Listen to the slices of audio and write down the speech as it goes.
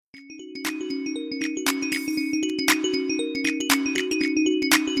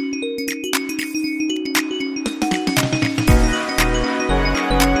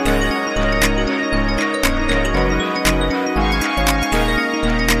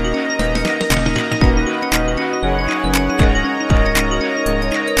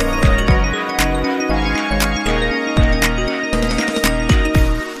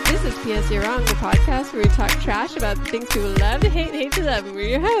about the things people love to hate, hate to love. And we're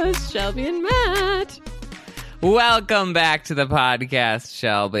your hosts, Shelby and Matt. Welcome back to the podcast,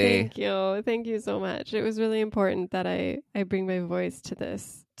 Shelby. Thank you. Thank you so much. It was really important that I bring my voice to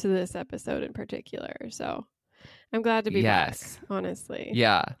this episode in particular. So I'm glad to be back, honestly.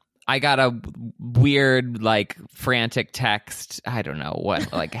 Yeah. I got a weird, frantic text. I don't know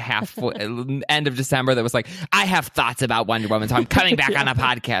what, end of December that was like, I have thoughts about Wonder Woman, so I'm coming back on a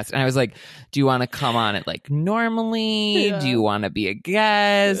podcast. And I was like, do you want to come on it normally? Yeah. Do you want to be a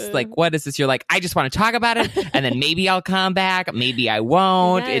guest? What is this? You're like, I just want to talk about it, and then maybe I'll come back. Maybe I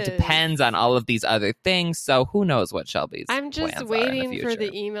won't. Yes. It depends on all of these other things. So who knows what Shelby's I'm just plans waiting are for the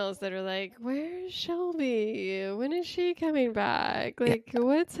emails that are like, where's Shelby? When is she coming back?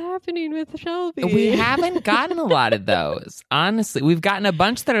 What's happening with Shelby? We haven't gotten a lot of those. Honestly, we've gotten a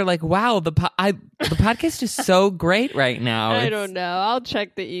bunch that are like, wow, the podcast is so great right now. I don't know. I'll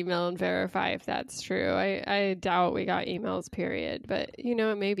check the email and verify if that's true. I doubt we got emails, period. But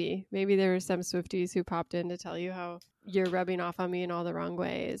maybe there were some Swifties who popped in to tell you how you're rubbing off on me in all the wrong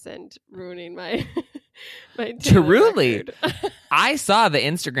ways and ruining my Truly. I saw the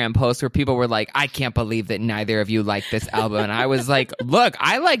Instagram post where people were like, I can't believe that neither of you liked this album. And I was like, look,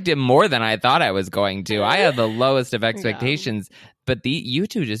 I liked it more than I thought I was going to. I had the lowest of expectations, but you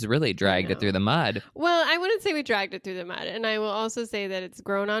two just really dragged it through the mud. Well, I wouldn't say we dragged it through the mud. And I will also say that it's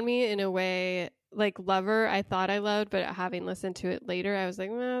grown on me in a way. Like Lover, I thought I loved, but having listened to it later, I was like,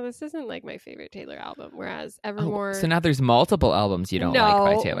 well, this isn't my favorite Taylor album. Whereas Evermore... so now there's multiple albums you don't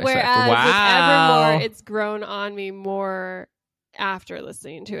like by Taylor Swift. Whereas wow. with Evermore, it's grown on me more after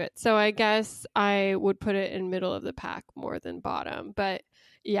listening to it. So I guess I would put it in middle of the pack more than bottom. But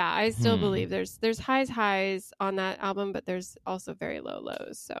yeah, I still believe there's highs on that album, but there's also very low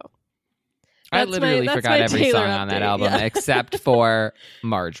lows. So... I literally forgot every Taylor song update, on that album except for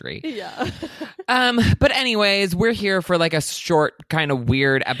Marjorie. Yeah. But anyways, we're here for a short kind of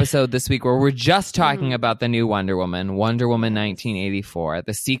weird episode this week where we're just talking about the new Wonder Woman 1984,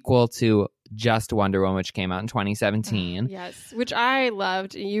 the sequel to Just Wonder Woman, which came out in 2017. Yes, which I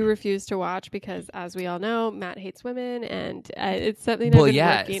loved. You refused to watch because, as we all know, Matt hates women, and it's something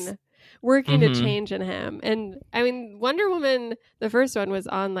I've been working to change in him. And I mean, Wonder Woman, the first one, was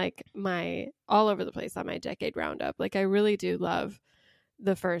on my all over the place on my decade roundup. I really do love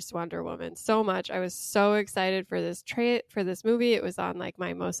the first Wonder Woman so much. I was so excited for this movie. It was on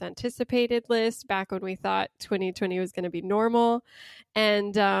my most anticipated list back when we thought 2020 was going to be normal.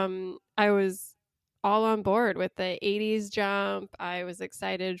 And I was all on board with the 80s jump. I was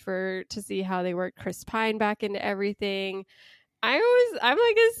excited to see how they worked Chris Pine back into everything. I'm a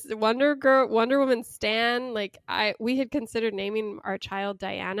Wonder Woman stan. We had considered naming our child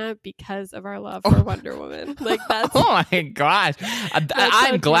Diana because of our love for Wonder Woman. That's oh my gosh.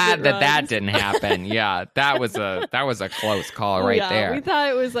 I'm glad that didn't happen. Yeah, that was a close call right there. We thought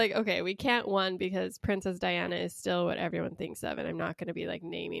it was okay, we can't because Princess Diana is still what everyone thinks of, and I'm not going to be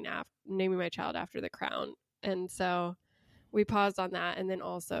naming my child after the crown. And so we paused on that, and then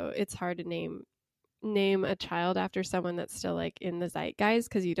also it's hard to name a child after someone that's still in the zeitgeist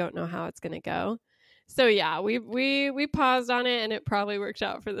because you don't know how it's going to go. So yeah, we paused on it, and it probably worked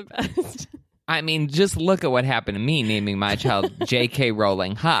out for the best. I mean, just look at what happened to me naming my child J.K.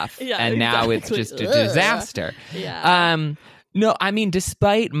 Rowling Huff, and now it's just a disaster. Yeah. No, I mean,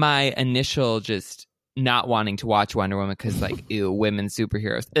 despite my initial just not wanting to watch Wonder Woman because ew, women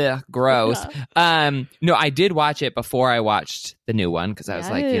superheroes, ugh, gross. Yeah. No, I did watch it before I watched the new one because I was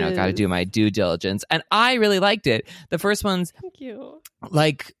got to do my due diligence, and I really liked it. The first one's thank you.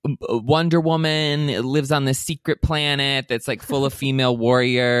 Wonder Woman lives on this secret planet that's full of female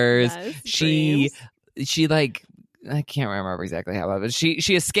warriors. Yes, she I can't remember exactly how, but she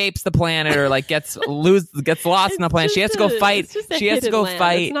escapes the planet or gets lost on the planet. She has to go fight. She has to go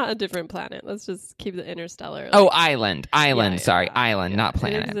fight. It's not a different planet. Let's just keep the interstellar. Island. Sorry, island, not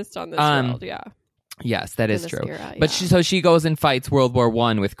planet. It exists on this world. Yeah. Yes, that is true. But she goes and fights World War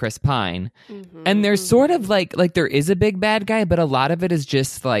I with Chris Pine. And there's sort of there is a big bad guy, but a lot of it is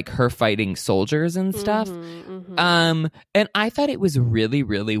just her fighting soldiers and stuff. And I thought it was really,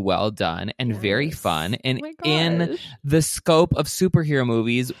 really well done and very fun. And in the scope of superhero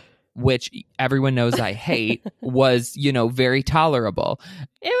movies, which everyone knows I hate, was, very tolerable.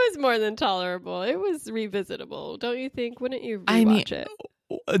 It was more than tolerable. It was revisitable. Don't you think? Wouldn't you rewatch it?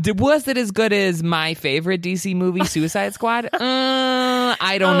 Was it as good as my favorite DC movie, Suicide Squad?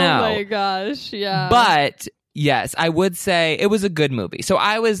 I don't know. Oh my gosh, yeah. But yes, I would say it was a good movie. So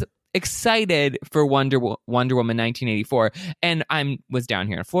I was excited for Wonder Woman 1984, and I was down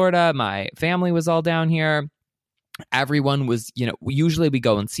here in Florida. My family was all down here. everyone was, usually we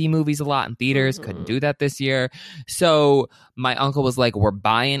go and see movies a lot in theaters. Couldn't do that this year. So my uncle was like, we're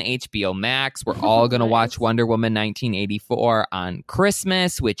buying HBO Max. We're all going to watch Wonder Woman 1984 on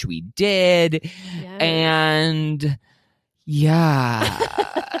Christmas, which we did. Yes. And yeah,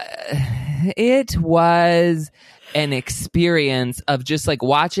 it was an experience of just like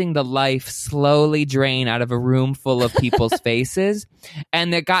watching the life slowly drain out of a room full of people's faces.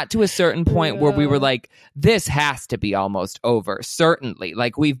 And it got to a certain point where we were like, this has to be almost over. Certainly.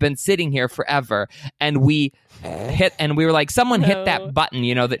 Like, we've been sitting here forever, and we were like, someone hit that button,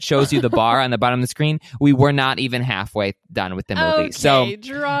 that shows you the bar on the bottom of the screen. We were not even halfway done with the movie. Okay, so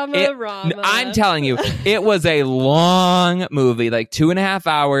drama. I'm telling you, it was a long movie, like 2.5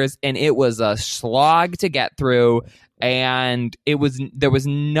 hours, and it was a slog to get through. And there was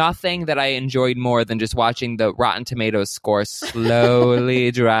nothing that I enjoyed more than just watching the Rotten Tomatoes score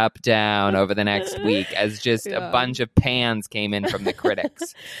slowly drop down over the next week as just a bunch of pans came in from the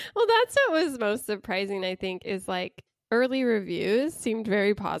critics. Well, that's what was most surprising, I think, is like early reviews seemed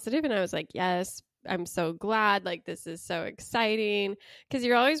very positive, and I was like, yes, I'm so glad. Like, this is so exciting, because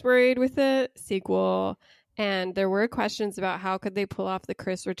you're always worried with the sequel, and there were questions about how could they pull off the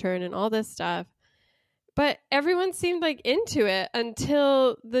Chris return and all this stuff. But everyone seemed like into it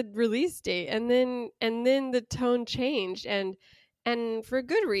until the release date, and then the tone changed, and for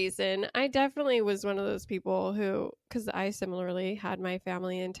good reason. I definitely was one of those people who, because I similarly had my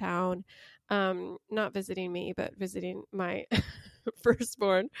family in town, not visiting me, but visiting my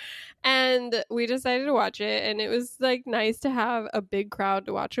firstborn, and we decided to watch it, and it was like nice to have a big crowd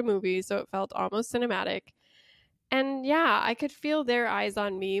to watch a movie, so it felt almost cinematic. And yeah, I could feel their eyes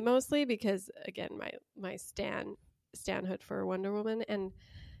on me mostly because, again, my stanhood for Wonder Woman, and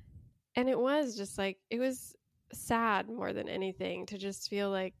it was just like, it was sad more than anything to just feel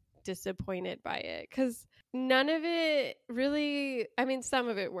like disappointed by it, because none of it really, I mean, some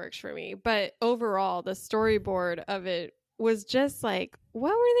of it works for me, but overall the storyboard of it was just like,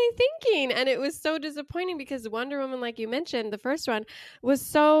 what were they thinking? And it was so disappointing because Wonder Woman, like you mentioned, the first one was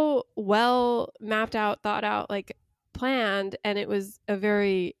so well mapped out, thought out, like planned, and it was a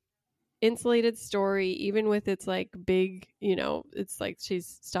very insulated story, even with its like big, it's like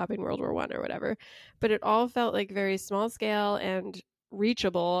she's stopping World War I or whatever, but it all felt like very small scale and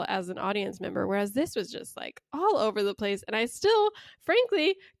reachable as an audience member, whereas this was just like all over the place, and I still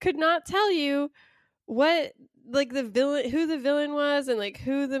frankly could not tell you what like who the villain was, and like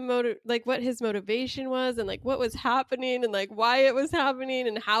what his motivation was, and like what was happening, and like why it was happening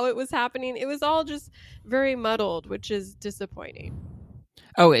and how it was happening. It was all just very muddled, which is disappointing.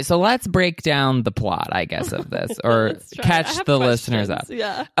 Okay, so let's break down the plot, I guess, of this, or catch the listeners up.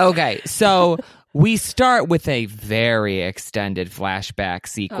 Yeah. Okay, so we start with a very extended flashback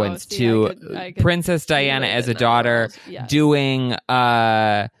sequence to Princess Diana as a daughter doing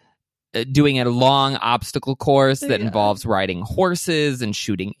a long obstacle course that involves riding horses and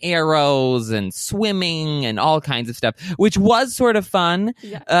shooting arrows and swimming and all kinds of stuff, which was sort of fun.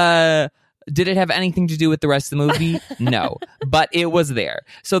 Yeah. Did it have anything to do with the rest of the movie? No, but it was there.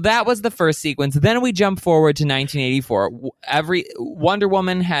 So that was the first sequence. Then we jump forward to 1984. Wonder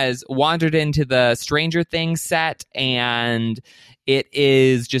Woman has wandered into the Stranger Things set, and it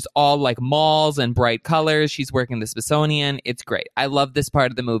is just all like malls and bright colors. She's working the Smithsonian. It's great. I love this part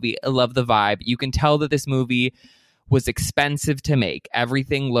of the movie. I love the vibe. You can tell that this movie was expensive to make.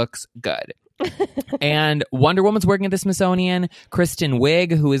 Everything looks good. And Wonder Woman's working at the Smithsonian. Kristen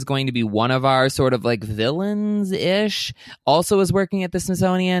Wiig, who is going to be one of our sort of like villains-ish, also is working at the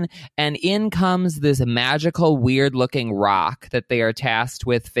Smithsonian. And in comes this magical, weird-looking rock that they are tasked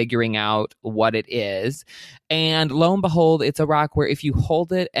with figuring out what it is. And lo and behold, it's a rock where if you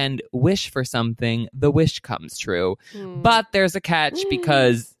hold it and wish for something, the wish comes true. But there's a catch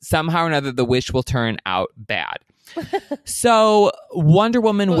because somehow or another the wish will turn out bad. So Wonder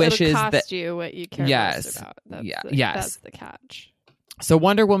Woman wishes it'll cost that you what you care most about. That's the catch. So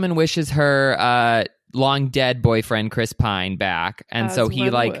Wonder Woman wishes her long dead boyfriend Chris Pine back, and As so he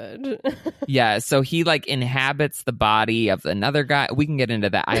so he like inhabits the body of another guy. We can get into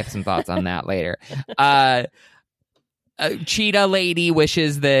that. I have some thoughts on that later. Cheetah Lady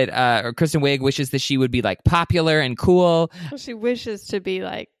wishes that, or Kristen Wiig wishes that she would be like popular and cool. Well, she wishes to be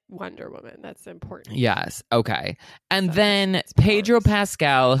like Wonder Woman. That's important. Yes. Okay. And then Pedro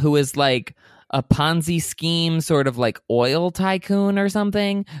Pascal, who is like a Ponzi scheme sort of like oil tycoon or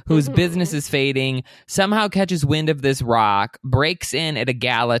something, whose business is fading, somehow catches wind of this rock, breaks in at a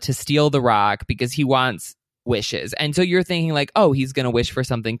gala to steal the rock because he wants wishes. And so you're thinking like, oh, he's going to wish for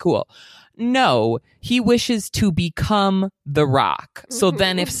something cool. No, he wishes to become the rock. So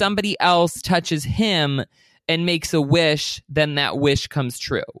then if somebody else touches him, and makes a wish, then that wish comes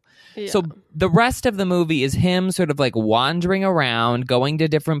true. Yeah. So the rest of the movie is him sort of like wandering around, going to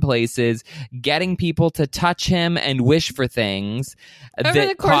different places, getting people to touch him and wish for things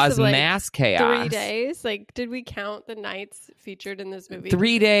that cause mass chaos. 3 days? Like, did we count the nights featured in this movie?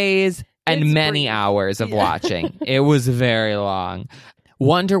 3 days and many hours of watching. It was very long.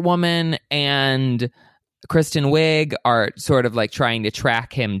 Wonder Woman and Kristen Wiig are sort of like trying to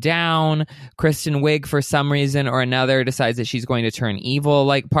track him down. Kristen Wiig, for some reason or another, decides that she's going to turn evil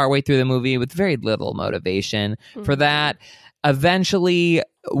like partway through the movie with very little motivation for that. Eventually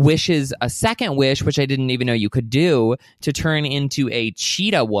wishes a second wish, which I didn't even know you could do, to turn into a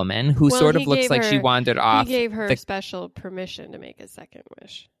cheetah woman who sort of looks like she wandered off. He gave her special permission to make a second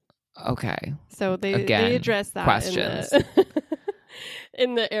wish. Okay. So they address that questions.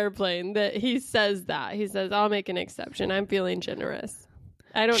 In the airplane, that he says, I'll make an exception. I'm feeling generous.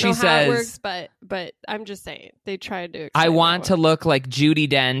 I don't know how it works, but I'm just saying they tried to. I want to look like Judi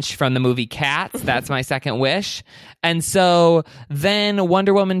Dench from the movie Cats. That's my second wish. And so then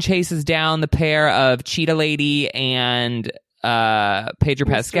Wonder Woman chases down the pair of Cheetah Lady and Pedro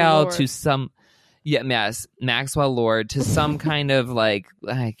Pascal to some. Yes, Maxwell Lord to some kind of like,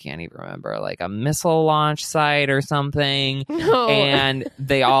 I can't even remember, like a missile launch site or something. No. And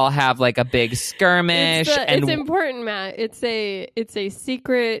they all have like a big skirmish. It's important, Matt. It's a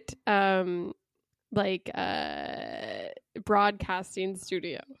secret broadcasting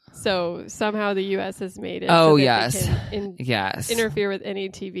studio. So somehow the U.S. has made it. Oh, so that yes. They can interfere with any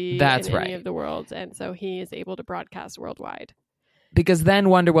TV in any of the worlds. And so he is able to broadcast worldwide. Because then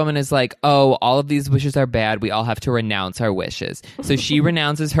Wonder Woman is like, oh, all of these wishes are bad. We all have to renounce our wishes. So she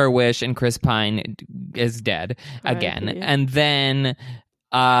renounces her wish and Chris Pine is dead again. Right. And then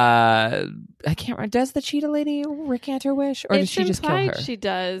I can't remember. Does the Cheetah Lady recant her wish? Or does she just kill her? She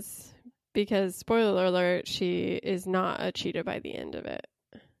does. Because, spoiler alert, she is not a cheetah by the end of it.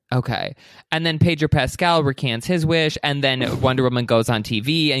 Okay. And then Pedro Pascal recants his wish, and then Wonder Woman goes on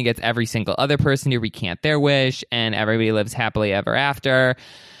TV and gets every single other person to recant their wish, and everybody lives happily ever after.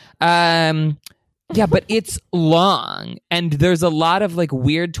 Yeah, but it's long, and there's a lot of like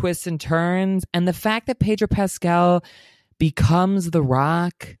weird twists and turns, and the fact that Pedro Pascal becomes The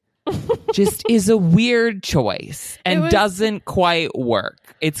Rock just is a weird choice and doesn't quite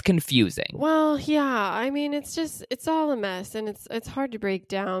work. It's confusing. Well, yeah. I mean, it's all a mess, and it's hard to break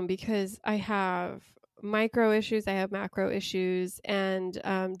down because I have micro issues, I have macro issues, and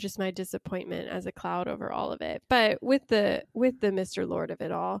just my disappointment as a cloud over all of it. But with the Mr. Lord of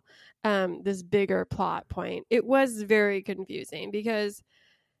it all, this bigger plot point, it was very confusing because,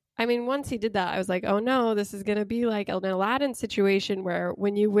 I mean, once he did that, I was like, oh no, this is going to be like an Aladdin situation where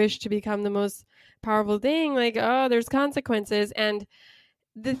when you wish to become the most powerful thing, like, oh, there's consequences. And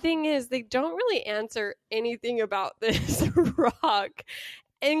the thing is, they don't really answer anything about this rock,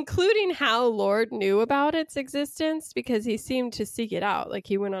 including how Lord knew about its existence, because he seemed to seek it out. Like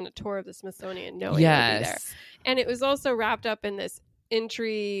he went on a tour of the Smithsonian knowing it would be there. And it was also wrapped up in this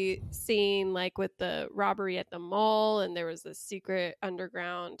entry scene, like with the robbery at the mall, and there was this secret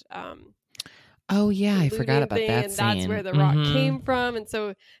underground oh yeah, I forgot about that and scene. That's where the rock came from, and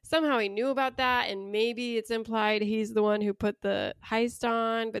so somehow he knew about that, and maybe it's implied he's the one who put the heist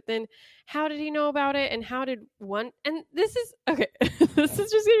on. But then how did he know about it, and how did one, and this is okay this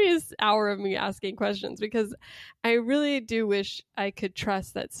is just gonna be an hour of me asking questions, because I really do wish I could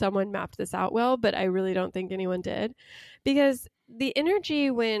trust that someone mapped this out well, but I really don't think anyone did, because the energy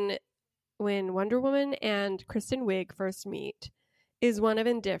when Wonder Woman and Kristen Wiig first meet is one of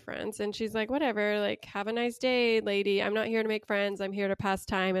indifference, and she's like, whatever, like, have a nice day, lady. I'm not here to make friends. I'm here to pass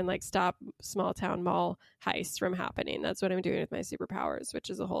time and like stop small town mall heists from happening. That's what I'm doing with my superpowers, which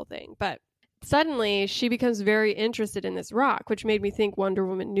is the whole thing. But suddenly she becomes very interested in this rock, which made me think Wonder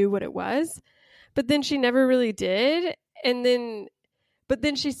Woman knew what it was, but then she never really did. But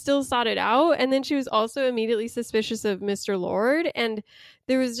then she still sought it out, and then she was also immediately suspicious of Mr. Lord, and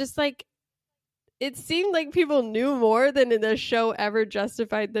there was just like, it seemed like people knew more than the show ever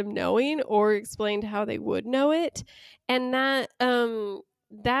justified them knowing or explained how they would know it. And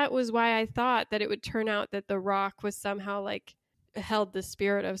that was why I thought that it would turn out that the rock was somehow like held the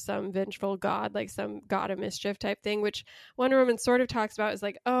spirit of some vengeful god, like some god of mischief type thing, which Wonder Woman sort of talks about is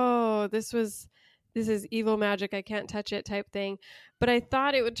like, oh, this is evil magic, I can't touch it type thing. But I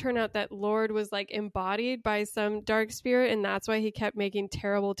thought it would turn out that Lord was like embodied by some dark spirit, and that's why he kept making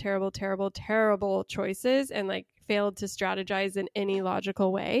terrible choices and like failed to strategize in any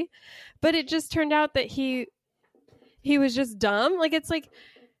logical way. But it just turned out that he was just dumb. Like, it's like,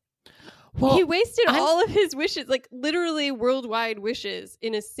 Well, he wasted all of his wishes, like literally worldwide wishes,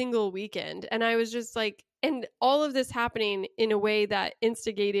 in a single weekend. And I was just like, and all of this happening in a way that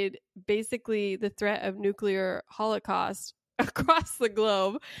instigated basically the threat of nuclear holocaust across the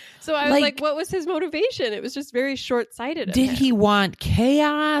globe. So I was like, what was his motivation? It was just very short-sighted. Did he want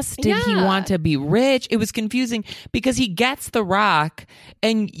chaos? Did he want to be rich? It was confusing because he gets the rock,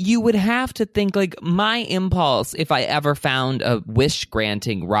 and you would have to think, like, my impulse, if I ever found a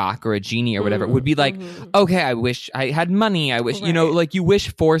wish-granting rock or a genie or whatever, would be like, okay, I wish I had money. I wish, you know, like you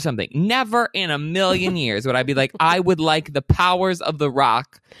wish for something. Never in a million years would I be like, I would like the powers of the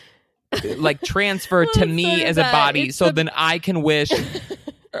rock like transfer to me as a body, so then I can wish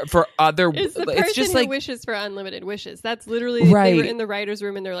for other. It's the person just who like wishes for unlimited wishes. That's literally They were in the writer's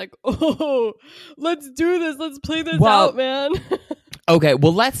room and they're like, "Oh, let's do this. Let's play this out, man." Okay,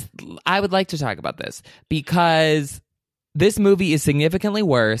 well, I would like to talk about this because this movie is significantly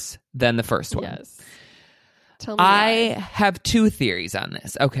worse than the first one. Yes. I have two theories on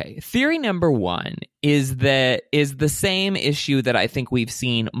this. Okay. Theory number one is the same issue that I think we've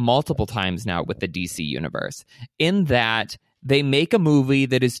seen multiple times now with the DC universe, in that they make a movie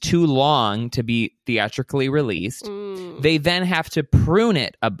that is too long to be theatrically released. They then have to prune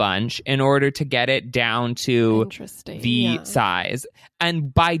it a bunch in order to get it down to the size.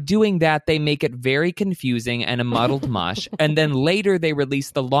 And by doing that, they make it very confusing and a muddled mush. And then later they release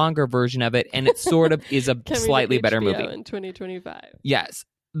the longer version of it, and it sort of is a slightly better movie. In 2025. Yes.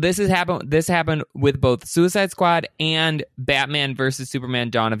 This happened with both Suicide Squad and Batman versus Superman: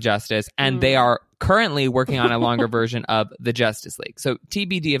 Dawn of Justice, and they are currently working on a longer version of the Justice League. So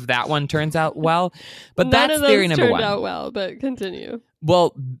TBD if that one turns out well. But that's theory number one. None of those turned out well, but continue.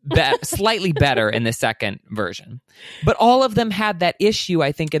 Well, slightly better in the second version. But all of them had that issue,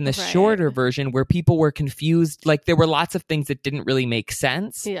 I think, in the shorter version where people were confused. Like, there were lots of things that didn't really make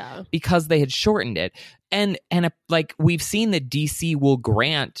sense because they had shortened it. And like, we've seen that DC will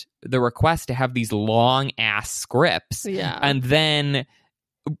grant the request to have these long-ass scripts and then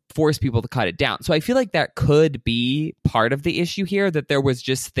force people to cut it down. So I feel like that could be part of the issue here, that there was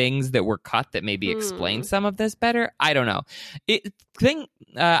just things that were cut that maybe explain some of this better. I don't know.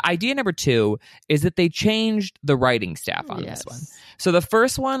 Idea number two is that they changed the writing staff on this one. So the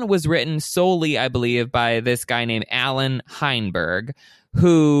first one was written solely, I believe, by this guy named Alan Heinberg,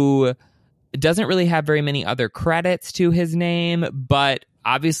 who doesn't really have very many other credits to his name, but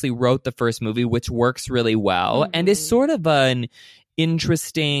obviously wrote the first movie, which works really well and is sort of an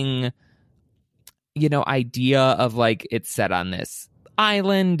interesting, idea of, like, it's set on this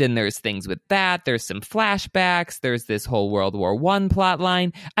island and there's things with that. There's some flashbacks. There's this whole World War I plot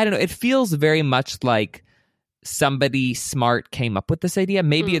line. I don't know. It feels very much like somebody smart came up with this idea.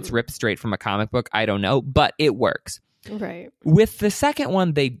 Maybe it's ripped straight from a comic book. I don't know, but it works. Right. With the second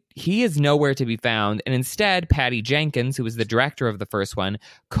one, he is nowhere to be found, and instead, Patty Jenkins, who was the director of the first one,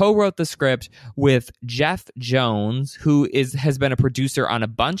 co-wrote the script with Jeff Jones, who has been a producer on a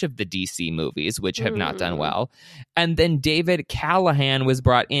bunch of the DC movies, which have not done well. And then David Callahan was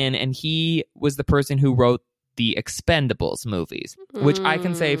brought in, and he was the person who wrote the Expendables movies, which I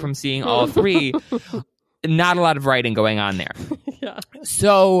can say from seeing all three, not a lot of writing going on there.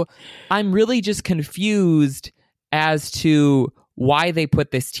 So I'm really just confused as to why they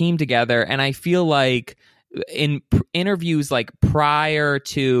put this team together. And I feel like in interviews, like, prior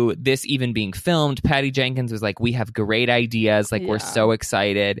to this even being filmed, Patty Jenkins was like, we have great ideas. Like, we're so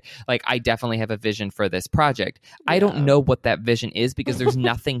excited. Like, I definitely have a vision for this project. I don't know what that vision is because there's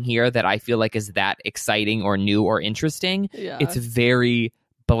nothing here that I feel like is that exciting or new or interesting. It's very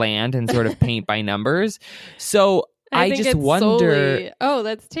bland and sort of paint by numbers. So I just wonder.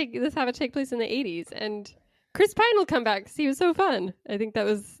 Let's have it take place in the 80s. And Chris Pine will come back because he was so fun. I think that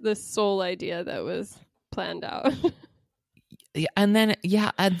was the sole idea that was planned out. And then,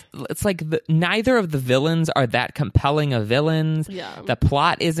 it's like neither of the villains are that compelling of villains. The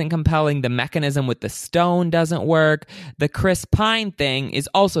plot isn't compelling. The mechanism with the stone doesn't work. The Chris Pine thing is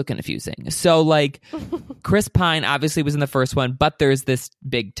also confusing. So, like, Chris Pine obviously was in the first one, but there's this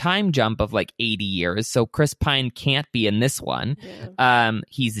big time jump of like 80 years. So Chris Pine can't be in this one.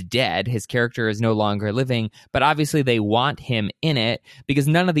 He's dead. His character is no longer living, but obviously they want him in it because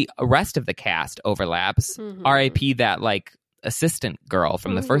none of the rest of the cast overlaps. R.I.P. that, like, assistant girl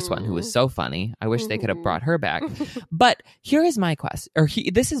from the first one who was so funny. I wish they could have brought her back. But here is my question,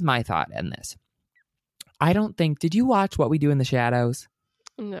 this is my thought in this. I don't think, did you watch What We Do in the Shadows?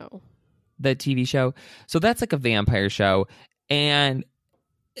 No. The TV show. So that's like a vampire show. And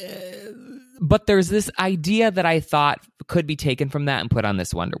but there's this idea that I thought could be taken from that and put on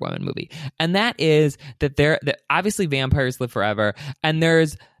this Wonder Woman movie. And that is that that obviously vampires live forever. And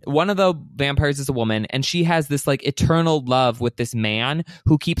there's one of the vampires is a woman, and she has this like eternal love with this man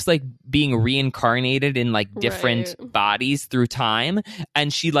who keeps like being reincarnated in like different bodies through time.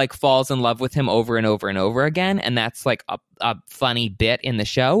 And she like falls in love with him over and over and over again. And that's like a funny bit in the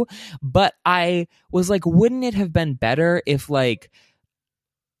show. But I was like, wouldn't it have been better if like,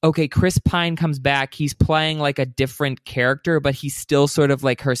 okay, Chris Pine comes back. He's playing like a different character, but he's still sort of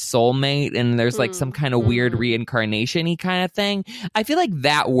like her soulmate. And there's like some kind of weird reincarnation-y kind of thing. I feel like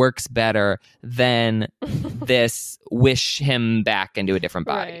that works better than this wish him back into a different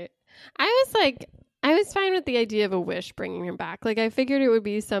body. Right. I was fine with the idea of a wish bringing him back. Like, I figured it would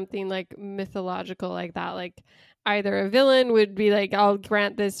be something like mythological like that. Like either a villain would be like, I'll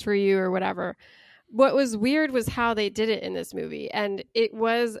grant this for you or whatever. What was weird was how they did it in this movie. And it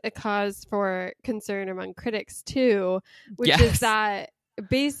was a cause for concern among critics too, which is that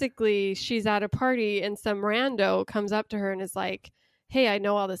basically she's at a party and some rando comes up to her and is like, hey, I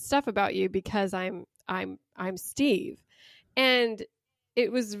know all this stuff about you because I'm Steve. And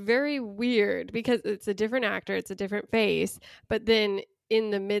it was very weird because it's a different actor, it's a different face, but then in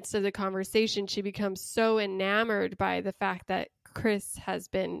the midst of the conversation, she becomes so enamored by the fact that Chris has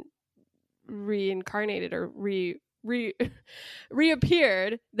been reincarnated or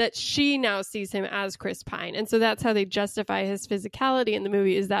reappeared that she now sees him as Chris Pine. And so that's how they justify his physicality in the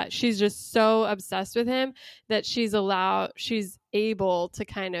movie, is that she's just so obsessed with him that she's able to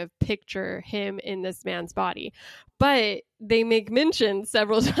kind of picture him in this man's body. But they make mention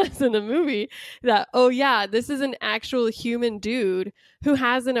several times in the movie that, oh yeah, this is an actual human dude who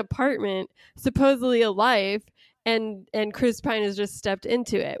has an apartment, supposedly a life, and Chris Pine has just stepped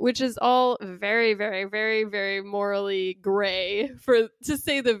into it, which is all very, very, very, very morally gray, to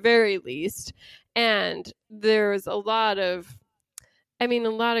say the very least. And there's a lot of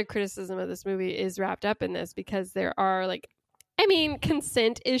criticism of this movie is wrapped up in this, because there are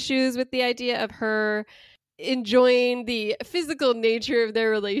consent issues with the idea of her enjoying the physical nature of their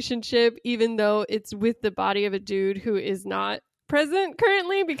relationship, even though it's with the body of a dude who is not present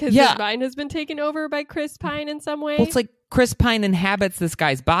currently because his mind has been taken over by Chris Pine in some way. Well, it's like Chris Pine inhabits this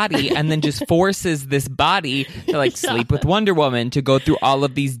guy's body and then just forces this body to sleep with Wonder Woman, to go through all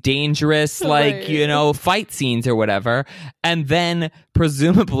of these dangerous fight scenes or whatever. And then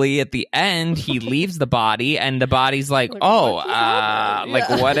presumably at the end he leaves the body and the body's like what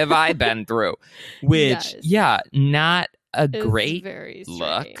have I been through? Which not a great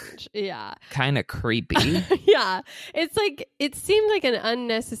look. Yeah. Kind of creepy. Yeah. It's like, it seemed like an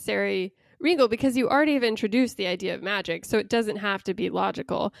unnecessary wrinkle because you already have introduced the idea of magic. So it doesn't have to be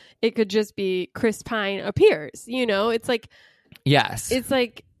logical. It could just be Chris Pine appears, it's like, yes. It's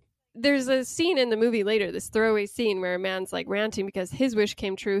like, there's a scene in the movie later, this throwaway scene where a man's like ranting because his wish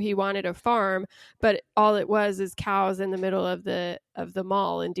came true. He wanted a farm, but all it was is cows in the middle of the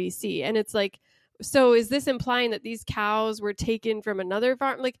mall in DC. And it's like, so is this implying that these cows were taken from another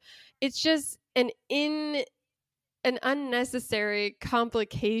farm? Like, it's just an unnecessary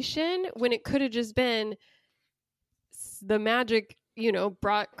complication when it could have just been the magic,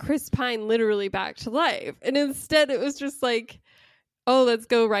 brought Chris Pine literally back to life. And instead it was just like, oh, let's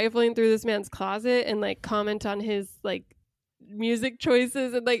go rifling through this man's closet and comment on his music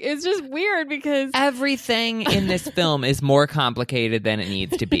choices, and it's just weird because everything in this film is more complicated than it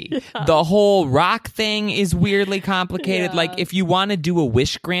needs to be. The whole rock thing is weirdly complicated. If you want to do a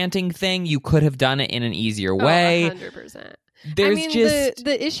wish granting thing, you could have done it in an easier way. 100%. There's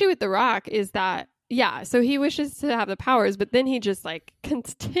the issue with The Rock is that so he wishes to have the powers, but then he just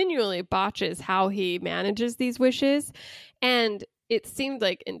continually botches how he manages these wishes, and it seemed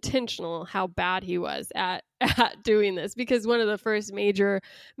like intentional how bad he was at doing this, because one of the first major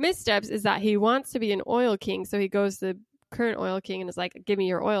missteps is that he wants to be an oil king. So he goes to the current oil king and is like, give me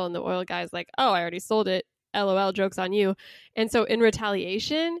your oil. And the oil guy's like, oh, I already sold it. LOL, joke's on you. And so in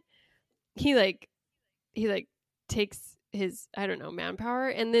retaliation, he takes his, manpower.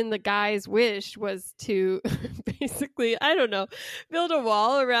 And then the guy's wish was to basically, build a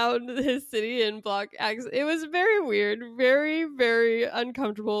wall around his city and block access. It was very weird, very, very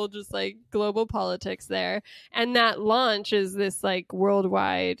uncomfortable, just global politics there. And that launch is this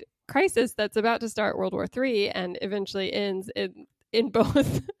worldwide crisis that's about to start World War III and eventually ends in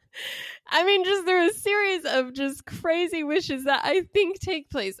both. Just there are a series of just crazy wishes that I think take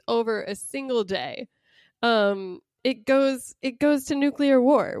place over a single day. It goes to nuclear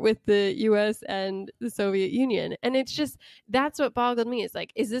war with the US and the Soviet Union. And it's just, that's what boggled me. It's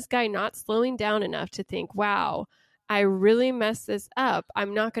is this guy not slowing down enough to think, wow, I really mess this up,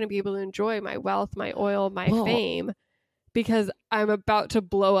 I'm not going to be able to enjoy my wealth, my oil, my fame, because I'm about to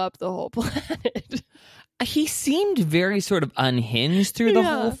blow up the whole planet. He seemed very sort of unhinged through the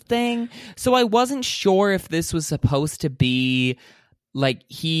whole thing. So I wasn't sure if this was supposed to be like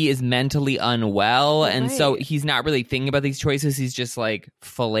he is mentally unwell, and so he's not really thinking about these choices. He's just like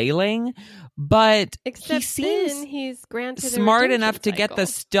flailing. But except he seems he's granted smart enough to cycle. Get the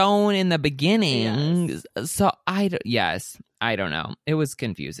stone in the beginning. Yes. So I don't know. It was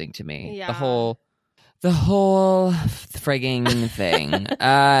confusing to me. Yeah. The whole frigging thing.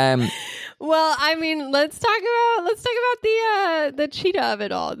 Well, I mean, let's talk about the cheetah of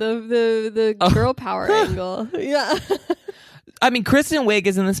it all, the girl power angle. Yeah. I mean, Kristen Wiig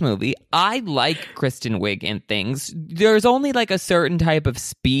is in this movie. I like Kristen Wiig in things. There's only like a certain type of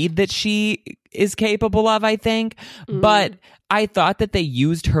speed that she is capable of, I think. But I thought that they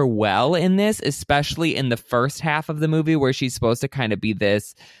used her well in this, especially in the first half of the movie where she's supposed to kind of be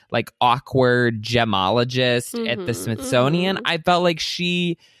this like awkward gemologist at the Smithsonian. I felt like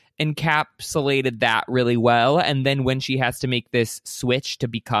she encapsulated that really well. And then when she has to make this switch to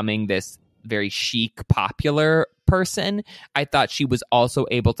becoming this very chic, popular person, I thought she was also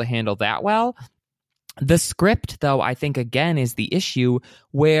able to handle that well. The script, though, I think, again, is the issue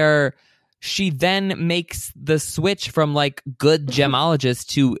where she then makes the switch from like good gemologist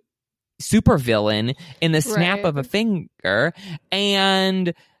to supervillain in the snap of a finger.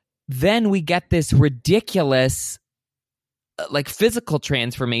 And then we get this ridiculous like physical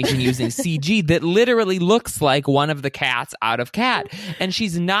transformation using CG that literally looks like one of the cats out of Cat. And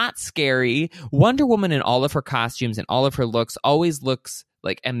she's not scary. Wonder Woman in all of her costumes and all of her looks always looks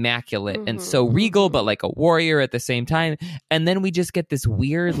like immaculate and so regal, but like a warrior at the same time. And then we just get this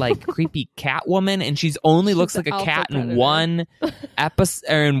weird, like creepy Catwoman, and she's looks like a cat in one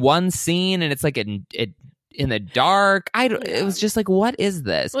episode or in one scene, and it's like in the dark. It was just like, what is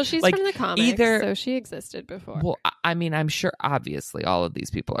this? Well, she's like, from the comics, so she existed before. Well, I mean, I'm sure obviously all of these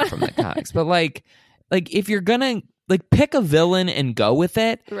people are from the comics, but like if you're gonna like pick a villain and go with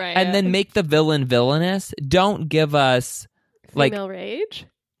it, and then make the villain villainous, don't give us female rage,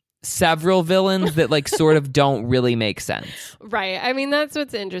 several villains that like sort of don't really make sense. Right. I mean, that's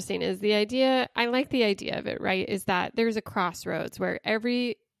what's interesting is the idea. I like the idea of it, right? Is that there's a crossroads where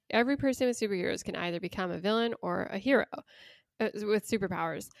every person with superheroes can either become a villain or a hero with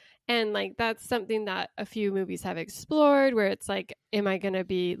superpowers. And like, that's something that a few movies have explored where it's like, am I going to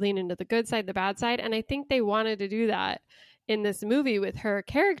be leaning to the good side, the bad side? And I think they wanted to do that in this movie with her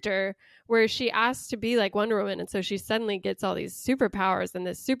character where she asked to be like Wonder Woman. And so she suddenly gets all these superpowers and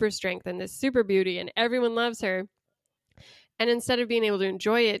this super strength and this super beauty and everyone loves her. And instead of being able to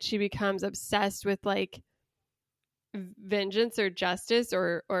enjoy it, she becomes obsessed with like vengeance or justice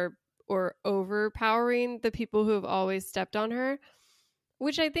or overpowering the people who have always stepped on her,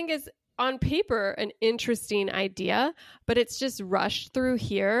 which I think is on paper an interesting idea, but it's just rushed through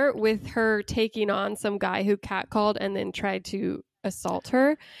here with her taking on some guy who catcalled and then tried to assault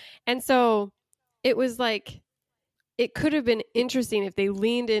her. And so it was like, it could have been interesting if they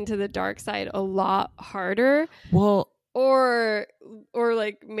leaned into the dark side a lot harder. Well, or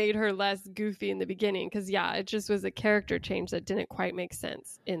like made her less goofy in the beginning, because it just was a character change that didn't quite make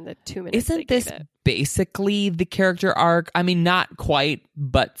sense in the 2 minutes. Isn't this basically the character arc? I mean, not quite,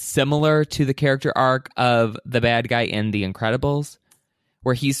 but similar to the character arc of the bad guy in The Incredibles,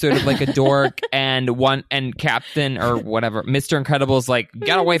 where he's sort of like a dork and Captain or whatever, Mr. Incredible's like,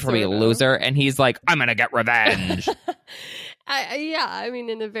 get away from me, loser, and he's like, I'm gonna get revenge. I mean,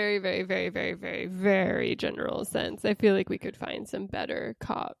 in a very, very, very, very, very, very general sense, I feel like we could find some better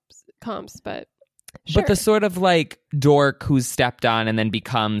comps, but sure. But the sort of like dork who's stepped on and then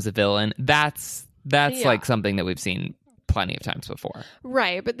becomes a villain, that's like something that we've seen plenty of times before.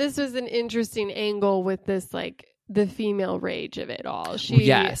 Right, but this was an interesting angle with this, like, the female rage of it all.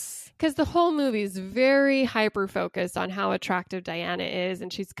 Yes. Because the whole movie is very hyper-focused on how attractive Diana is,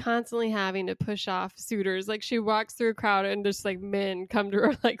 and she's constantly having to push off suitors. Like, she walks through a crowd and just, like, men come to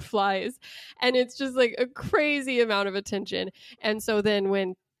her like flies. And it's just, like, a crazy amount of attention. And so then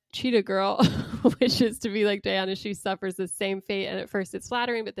when Cheetah Girl wishes to be like Diana, she suffers the same fate, and at first it's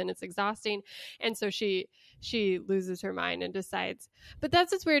flattering, but then it's exhausting, and so she loses her mind and decides. But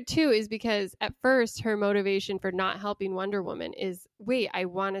that's what's weird too, is because at first her motivation for not helping Wonder Woman is, wait, I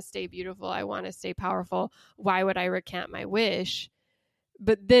want to stay beautiful, I want to stay powerful, why would I recant my wish?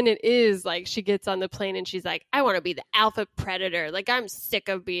 But then it is like she gets on the plane and she's like, I want to be the alpha predator. Like, I'm sick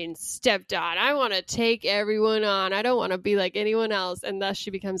of being stepped on. I want to take everyone on. I don't want to be like anyone else. And thus she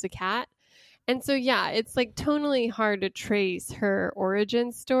becomes a cat. And so, it's like tonally hard to trace her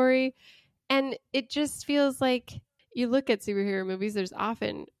origin story. And it just feels like you look at superhero movies, there's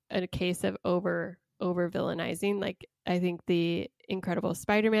often a case of over villainizing. Like, I think the Incredible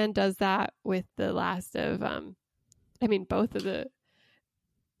Spider-Man does that with the last of, both of the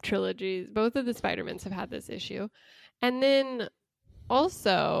trilogies, both of the Spider-Mans have had this issue. And then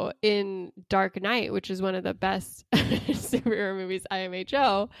also in Dark Knight, which is one of the best superhero movies,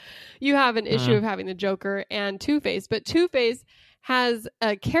 IMHO, you have an issue of having the Joker and Two-Face. But Two-Face has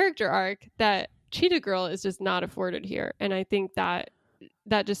a character arc that Cheetah Girl is just not afforded here. And I think that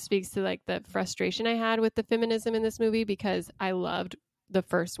just speaks to like the frustration I had with the feminism in this movie, because I loved the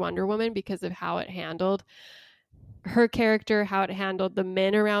first Wonder Woman because of how it handled her character, how it handled the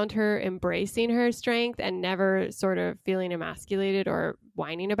men around her embracing her strength and never sort of feeling emasculated or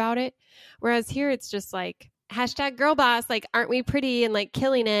whining about it. Whereas here it's just like #girlboss, like, aren't we pretty, and like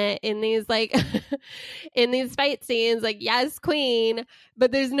killing it in these like in these fight scenes, like, yes, queen,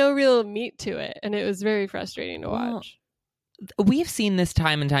 but there's no real meat to it. And it was very frustrating to watch. We've seen this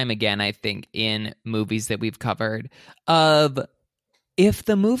time and time again, I think, in movies that we've covered, of if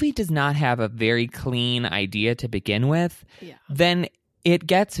the movie does not have a very clean idea to begin with, then it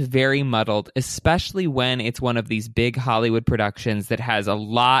gets very muddled, especially when it's one of these big Hollywood productions that has a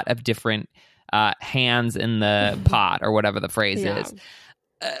lot of different hands in the pot, or whatever the phrase is,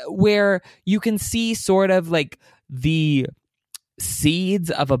 where you can see sort of like the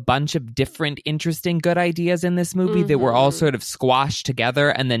seeds of a bunch of different interesting good ideas in this movie that were all sort of squashed together,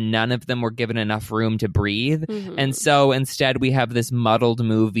 and then none of them were given enough room to breathe. And so instead we have this muddled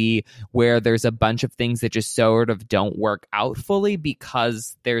movie where there's a bunch of things that just sort of don't work out fully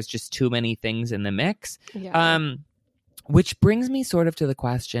because there's just too many things in the mix. Which brings me sort of to the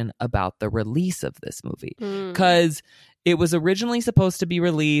question about the release of this movie, because it was originally supposed to be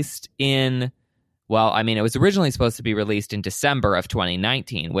released in it was originally supposed to be released in December of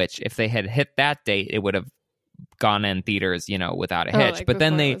 2019, which if they had hit that date, it would have gone in theaters, without a hitch. But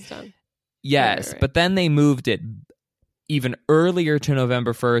then but then they moved it even earlier to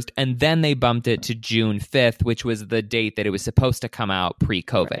November 1st, and then they bumped it to June 5th, which was the date that it was supposed to come out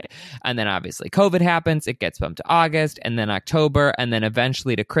pre-COVID. Right. And then obviously COVID happens, it gets bumped to August, and then October, and then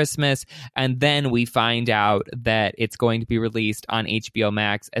eventually to Christmas. And then we find out that it's going to be released on HBO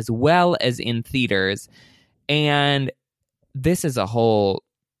Max as well as in theaters. And this is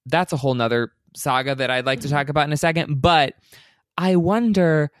that's a whole nother saga that I'd like to talk about in a second. But I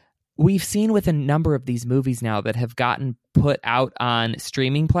wonder, we've seen with a number of these movies now that have gotten put out on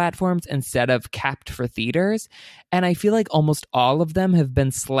streaming platforms instead of kept for theaters, and I feel like almost all of them have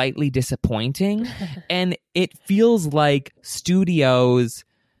been slightly disappointing. And it feels like studios,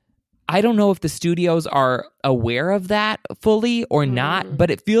 I don't know if the studios are aware of that fully or not,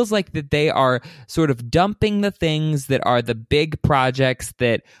 but it feels like that they are sort of dumping the things that are the big projects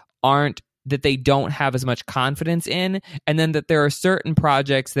that they don't have as much confidence in, and then that there are certain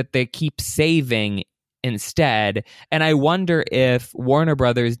projects that they keep saving instead. And I wonder if Warner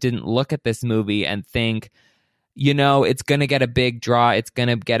Brothers didn't look at this movie and think, it's going to get a big draw, it's going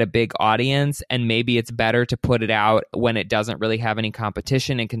to get a big audience, and maybe it's better to put it out when it doesn't really have any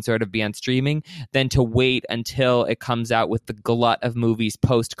competition and can sort of be on streaming than to wait until it comes out with the glut of movies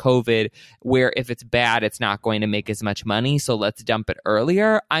post-COVID, where if it's bad, it's not going to make as much money, so let's dump it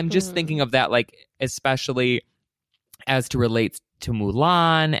earlier. I'm just thinking of that, like, especially as to relates to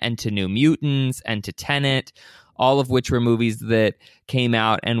Mulan and to New Mutants and to Tenet, all of which were movies that came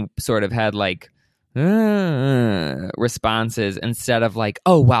out and sort of had like responses instead of like,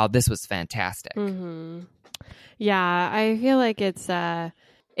 oh wow, this was fantastic. Yeah, I feel like it's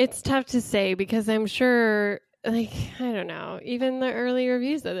tough to say, because I'm sure, like, I don't know, even the early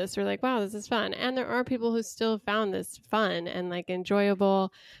reviews of this were like, wow, this is fun, and there are people who still found this fun and like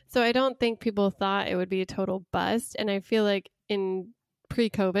enjoyable. So I don't think people thought it would be a total bust, and I feel like in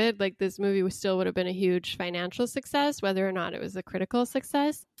pre-COVID, like, this movie still would have been a huge financial success, whether or not it was a critical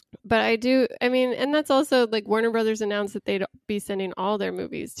success. But and that's also like Warner Brothers announced that they'd be sending all their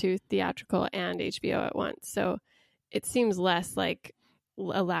movies to theatrical and HBO at once. So it seems less like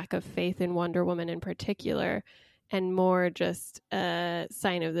a lack of faith in Wonder Woman in particular, and more just a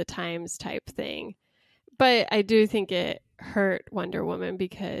sign of the times type thing. But I do think it hurt Wonder Woman,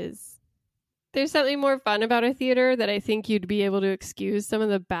 because there's something more fun about a theater that I think you'd be able to excuse some of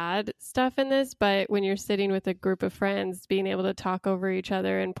the bad stuff in this. But when you're sitting with a group of friends, being able to talk over each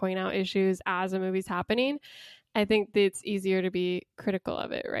other and point out issues as a movie's happening, I think that it's easier to be critical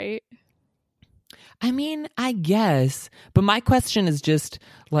of it, right? I mean, I guess. But my question is just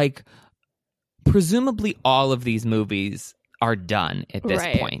like, presumably all of these movies are done at this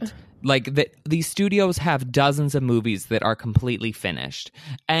point. Like these studios have dozens of movies that are completely finished,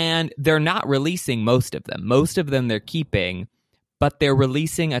 and they're not releasing most of them. Most of them they're keeping, but they're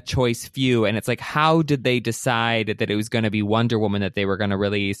releasing a choice few. And it's like, how did they decide that it was going to be Wonder Woman that they were going to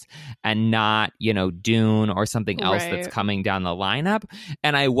release and not, Dune or something else that's coming down the lineup?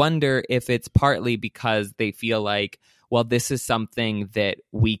 And I wonder if it's partly because they feel like, well, this is something that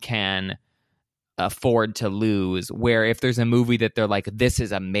we can afford to lose, where if there's a movie that they're like, this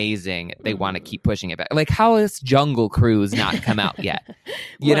is amazing, they want to keep pushing it back. Like, how has Jungle Cruise not come out yet?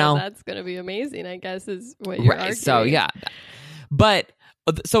 You know, that's going to be amazing, I guess, is what you're arguing. So yeah, but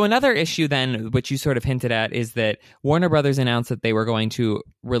so another issue then, which you sort of hinted at, is that Warner Brothers announced that they were going to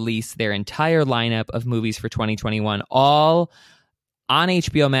release their entire lineup of movies for 2021 all on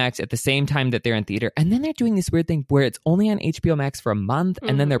HBO Max at the same time that they're in theater. And then they're doing this weird thing where it's only on HBO Max for a month,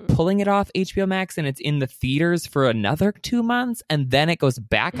 and then they're pulling it off HBO Max and it's in the theaters for another 2 months, and then it goes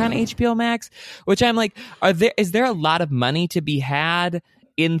back on HBO Max, which I'm like, is there a lot of money to be had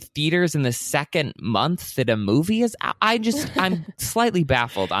in theaters in the second month that a movie is out? I'm slightly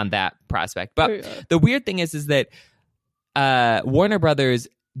baffled on that prospect. But the weird thing is that Warner Brothers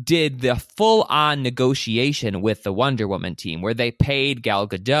did the full-on negotiation with the Wonder Woman team, where they paid Gal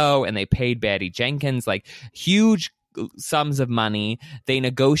Gadot and they paid Patty Jenkins like huge sums of money. They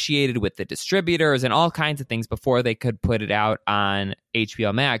negotiated with the distributors and all kinds of things before they could put it out on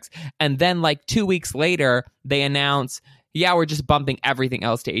HBO Max. And then like 2 weeks later, they announce, yeah, we're just bumping everything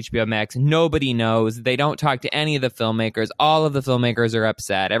else to HBO Max. Nobody knows. They don't talk to any of the filmmakers. All of the filmmakers are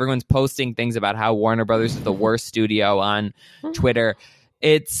upset. Everyone's posting things about how Warner Brothers is the worst studio on Twitter.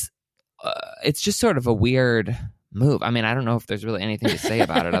 It's just sort of a weird move. I mean, I don't know if there's really anything to say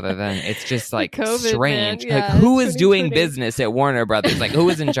about it other than it's just like COVID, strange. Yeah, like, who is doing business at Warner Brothers? Like, who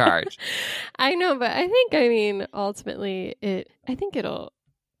is in charge? I know, but ultimately, I think it'll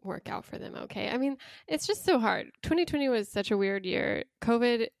work out for them. Okay. I mean, it's just so hard. 2020 was such a weird year.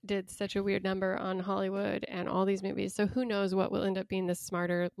 COVID did such a weird number on Hollywood and all these movies. So who knows what will end up being the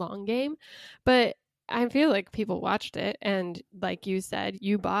smarter long game. But I feel like people watched it, and like you said,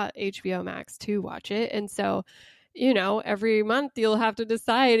 you bought HBO Max to watch it. And so, every month you'll have to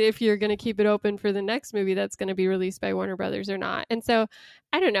decide if you're going to keep it open for the next movie that's going to be released by Warner Brothers or not. And so,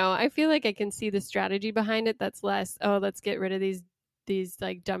 I don't know. I feel like I can see the strategy behind it. That's less, let's get rid of these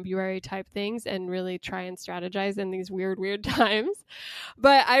like dumpuary type things and really try and strategize in these weird times.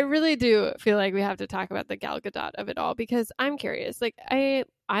 But I really do feel like we have to talk about the Gal Gadot of it all, because I'm curious. Like,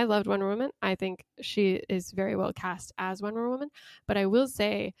 I loved Wonder Woman. I think she is very well cast as Wonder Woman, but I will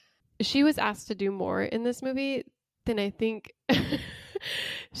say she was asked to do more in this movie than I think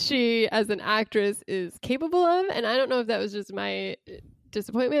she as an actress is capable of. And I don't know if that was just my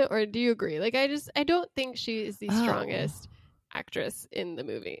disappointment, or do you agree? Like, I don't think she is the strongest actress in the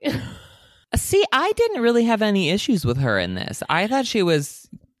movie. See, I didn't really have any issues with her in this. I thought she was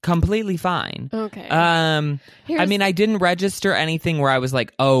completely fine. Okay. I mean, I didn't register anything where I was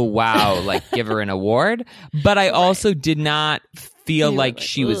like, oh wow, like give her an award, but I also did not feel like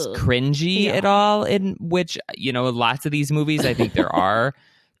she was cringy at all, in which, lots of these movies, I think there are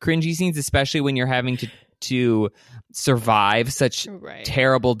cringy scenes, especially when you're having to survive such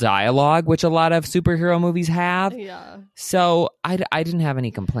terrible dialogue, which a lot of superhero movies have. Yeah. So I didn't have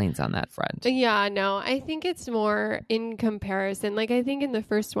any complaints on that front. Yeah, no, I think it's more in comparison. Like, I think in the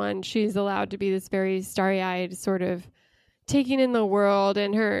first one, she's allowed to be this very starry-eyed sort of taking in the world,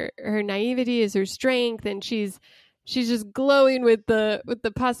 and her naivety is her strength, and she's just glowing with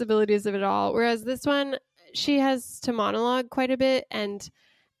the possibilities of it all. Whereas this one, she has to monologue quite a bit, and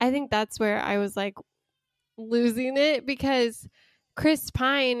I think that's where I was like, losing it, because Chris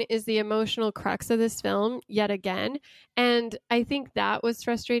Pine is the emotional crux of this film yet again, and I think that was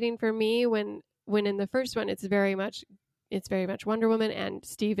frustrating for me when in the first one it's very much Wonder Woman, and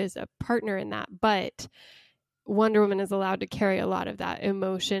Steve is a partner in that, but Wonder Woman is allowed to carry a lot of that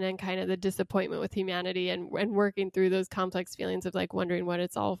emotion and kind of the disappointment with humanity and working through those complex feelings of like wondering what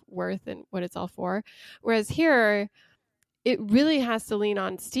it's all worth and what it's all for. Whereas here, it really has to lean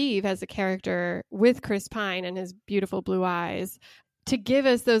on Steve as a character with Chris Pine and his beautiful blue eyes to give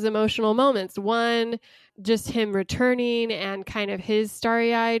us those emotional moments. One, just him returning and kind of his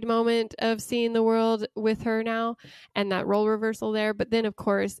starry-eyed moment of seeing the world with her now, and that role reversal there. But then, of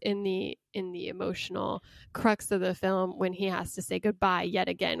course, in the emotional crux of the film, when he has to say goodbye yet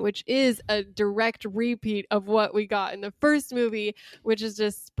again, which is a direct repeat of what we got in the first movie, which is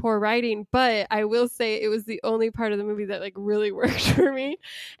just poor writing. But I will say it was the only part of the movie that like really worked for me.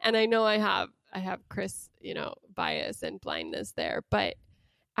 And I know I have Chris, bias and blindness there, but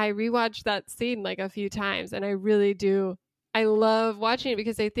I rewatched that scene like a few times, and I really do. I love watching it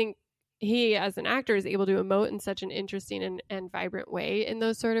because I think he as an actor is able to emote in such an interesting and vibrant way in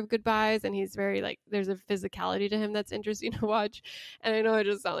those sort of goodbyes, and he's very like, there's a physicality to him that's interesting to watch. And I know I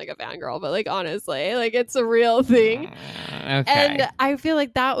just sound like a fangirl, but like honestly, like it's a real thing. Okay. And I feel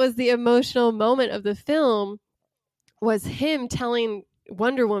like that was the emotional moment of the film, was him telling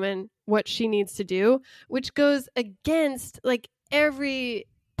Wonder Woman what she needs to do, which goes against like every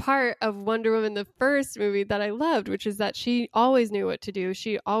part of Wonder Woman, the first movie, that I loved, which is that she always knew what to do.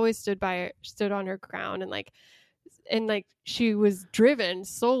 She always stood on her ground, and like she was driven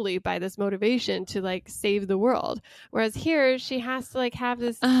solely by this motivation to like save the world. Whereas here she has to like have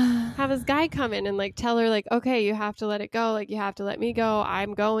this guy come in and like tell her like, okay, you have to let it go. Like you have to let me go.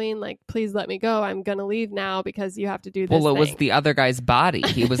 I'm going. Like, please let me go. I'm going to leave now because you have to do this. Well, it was the other guy's body.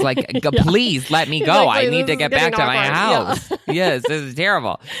 He was like, please let me go. Like, I need to get back to my house. Yeah. Yes, this is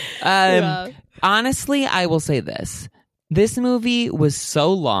terrible. Honestly, I will say this. This movie was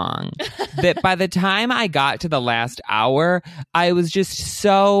so long that by the time I got to the last hour, I was just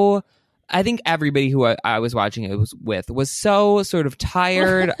so... I think everybody who I was watching it with was so sort of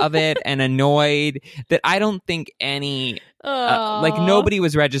tired of it and annoyed that I don't think like nobody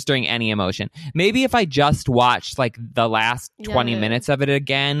was registering any emotion. Maybe if I just watched like the last 20 minutes of it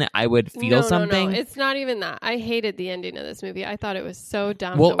again, I would feel something. No, it's not even that. I hated the ending of this movie. I thought it was so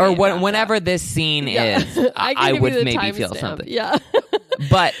dumb. Well, or whenever this scene is, I would maybe feel something. Yeah.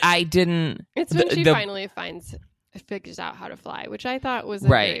 But I didn't. It's when she finally figures out how to fly, which I thought was a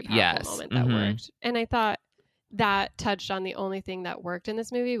very powerful moment that worked. And I thought that touched on the only thing that worked in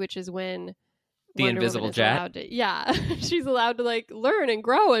this movie, which is when the Wonder invisible Woman is jet. Allowed to, she's allowed to like learn and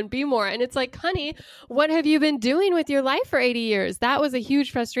grow and be more. And it's like, honey, what have you been doing with your life for 80 years? That was a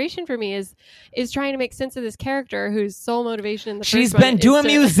huge frustration for me, is trying to make sense of this character whose sole motivation in the she's first been doing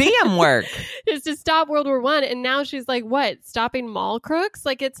museum work is to stop World War I. And now she's like, what? Stopping mall crooks?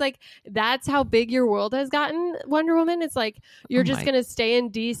 Like, it's like, that's how big your world has gotten, Wonder Woman. It's like, you're just going to stay in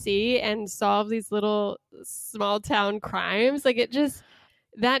DC and solve these little small town crimes. Like, it just...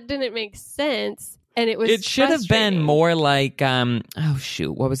 that didn't make sense, and it should have been more like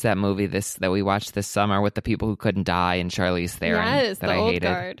what was that movie that we watched this summer with the people who couldn't die and Charlize Theron that I hated.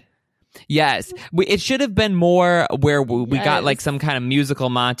 Guard. Yes, it should have been more where we got like some kind of musical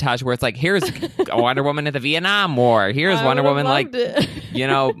montage where it's like, here's Wonder Woman at the Vietnam War, here's Wonder Woman like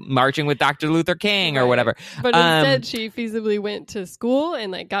marching with Dr. Luther King or whatever. But instead, she feasibly went to school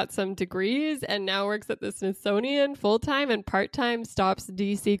and like got some degrees, and now works at the Smithsonian full time, and part time stops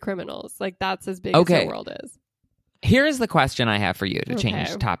DC criminals. Like, that's as big as the world is. Here's the question I have for you to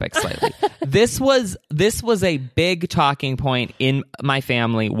change topics slightly. This was a big talking point in my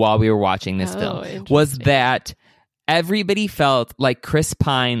family while we were watching this film, was that everybody felt like Chris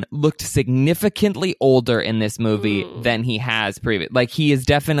Pine looked significantly older in this movie than he has previously. Like, he is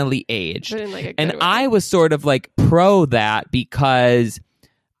definitely aged. And I was sort of like pro that, because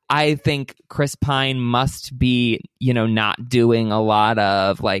I think Chris Pine must be, not doing a lot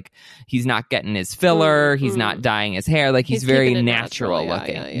of, like, he's not getting his filler, he's not dyeing his hair, like, he's very natural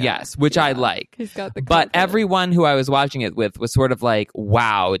looking. Yeah. Yes, which I like. He's got the but everyone who I was watching it with was sort of like,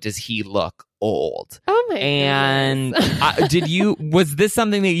 wow, does he look old? Oh my And was this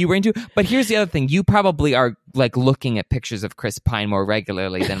something that you were into? But here's the other thing. You probably are like looking at pictures of Chris Pine more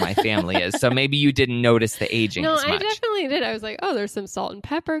regularly than my family is. So maybe you didn't notice the aging as much. No, I definitely did. I was like, oh, there's some salt and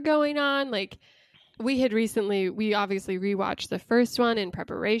pepper going on. Like, we obviously rewatched the first one in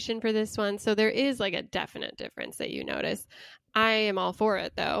preparation for this one. So there is like a definite difference that you notice. I am all for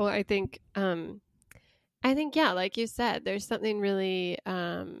it though. I think, yeah, like you said, there's something really,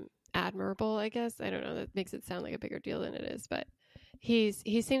 admirable, I guess. I don't know, that makes it sound like a bigger deal than it is, but he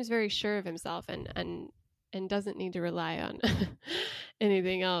seems very sure of himself and doesn't need to rely on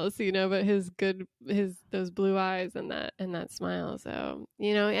anything else, but those blue eyes and that smile. So,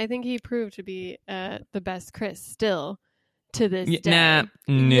 I think he proved to be the best Chris still to this day.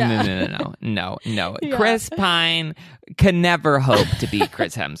 No. Yeah. Chris Pine can never hope to be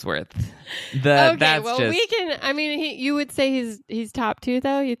Chris Hemsworth. We can. I mean, you would say he's top 2,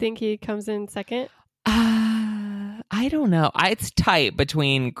 though. You think he comes in second? I don't know. It's tight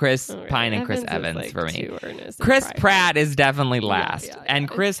between Chris Pine and Chris Evans for me. Chris Pratt is definitely last, and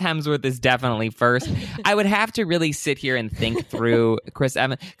Chris Hemsworth is definitely first. I would have to really sit here and think through Chris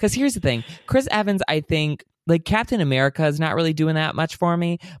Evans, because here's the thing: Chris Evans, I think. Like, Captain America is not really doing that much for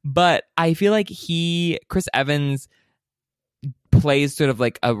me, but I feel like Chris Evans plays sort of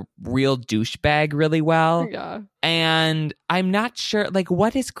like a real douchebag really well. Yeah. And I'm not sure, like,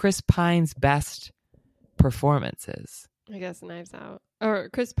 what is Chris Pine's best performances? I guess Knives Out. Or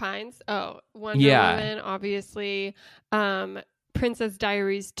Chris Pine's? Oh, Wonder Woman, obviously. Princess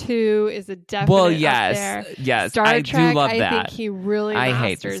Diaries 2 is a definite well, up there. Yes. Star I Trek, do love I that. think he really masters I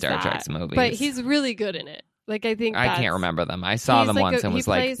hate the Star that. Trek movies. But he's really good in it. Like, I think I can't remember them. I saw them once and was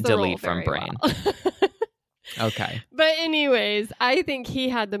like, delete from brain. Well. Okay. But anyways, I think he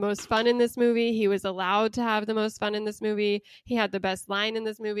had the most fun in this movie. He was allowed to have the most fun in this movie. He had the best line in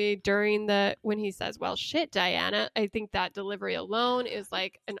this movie when he says, well, shit, Diana. I think that delivery alone is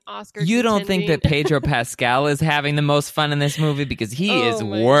like an Oscar. You don't think that Pedro Pascal is having the most fun in this movie because he is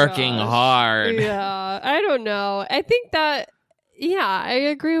working hard. Yeah, I don't know. I think that, yeah, I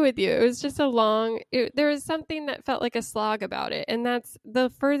agree with you. It was just there was something that felt like a slog about it. And that's the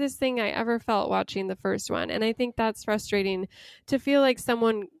furthest thing I ever felt watching the first one. And I think that's frustrating to feel like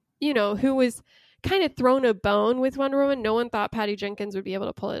someone, who was kind of thrown a bone with Wonder Woman. No one thought Patty Jenkins would be able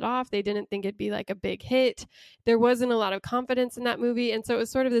to pull it off. They didn't think it'd be like a big hit. There wasn't a lot of confidence in that movie. And so it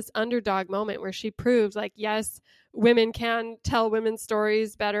was sort of this underdog moment where she proved like, yes, women can tell women's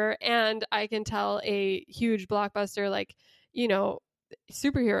stories better. And I can tell a huge blockbuster like,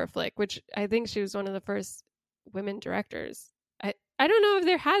 superhero flick, which I think she was one of the first women directors. I don't know if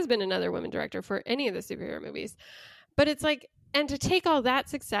there has been another woman director for any of the superhero movies, but it's like, and to take all that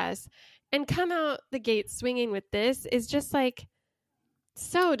success and come out the gate swinging with this is just like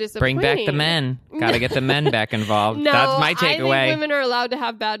so disappointing. Bring back the men. Got to get the men back involved. No, that's my takeaway. I think women are allowed to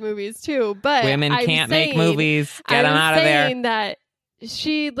have bad movies too, but women can't make movies. Get them out of there. I'm saying that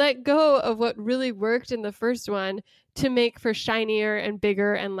she let go of what really worked in the first one to make for shinier and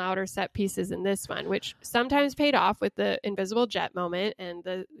bigger and louder set pieces in this one, which sometimes paid off with the invisible jet moment. And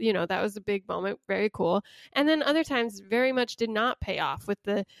that was a big moment. Very cool. And then other times very much did not pay off with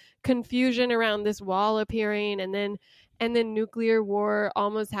the confusion around this wall appearing and then nuclear war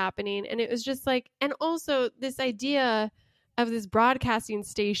almost happening. And it was just like, and also this idea of this broadcasting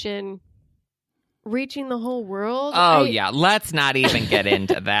station reaching the whole world. Yeah. Let's not even get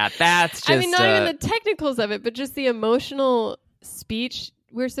into that. That's just... not even the technicals of it, but just the emotional speech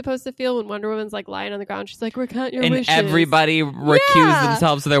we're supposed to feel when Wonder Woman's like lying on the ground. She's like, recount your wishes. And everybody recuse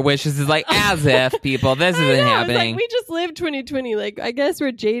themselves of their wishes. Is like, as if, people, this isn't happening. Like, we just lived 2020. Like, I guess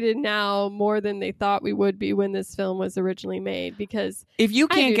we're jaded now more than they thought we would be when this film was originally made. Because if you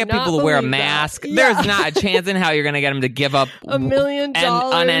can't get people to wear a mask, there's not a chance in how you're going to get them to give up $1 million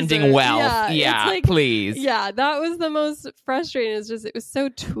and unending wealth. Yeah, like, please. Yeah, that was the most frustrating. It's just, it was so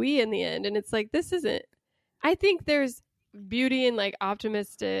twee in the end. And it's like, this isn't... I think there's beauty and like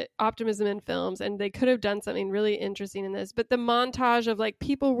optimism in films, and they could have done something really interesting in this, but the montage of like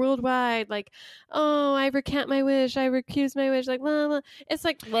people worldwide like, oh, I recant my wish, I recuse my wish, like blah, blah. It's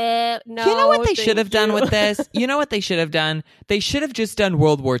like, no. You know what they should have done with this? You know what they should have done? They should have just done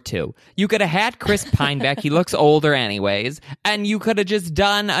World War II. You could have had Chris Pine back. He looks older anyways, and you could have just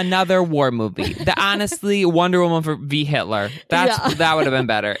done another war movie. Honestly, Wonder Woman v Hitler. That would have been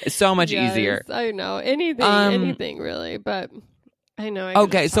better. So much easier. I know. Anything really. But I know.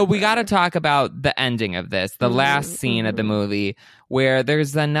 Okay, so we got to talk about the ending of this, the last scene of the movie, where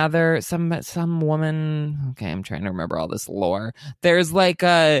there's some woman. Okay, I'm trying to remember all this lore. There's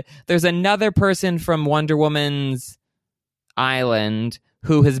another person from Wonder Woman's island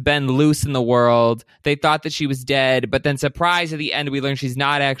who has been loose in the world. They thought that she was dead, but then surprise, at the end we learn she's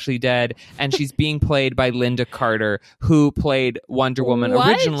not actually dead, and she's being played by Linda Carter, who played Wonder Woman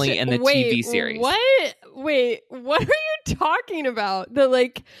originally in the TV series. Wait, what are you talking about? The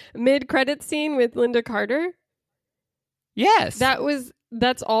like mid-credit scene with Linda Carter? Yes.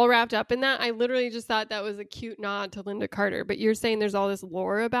 That's all wrapped up in that. I literally just thought that was a cute nod to Linda Carter, but you're saying there's all this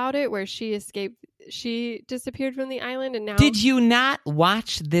lore about it where she disappeared from the island, and now... Did you not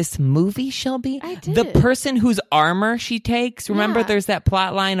watch this movie, Shelby? I did. The person whose armor she takes, remember there's that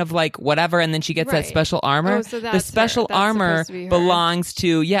plot line of like whatever, and then she gets that special armor? Oh, so the special armor belongs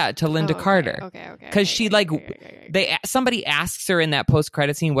to Linda Carter. Okay. Because she somebody asks her in that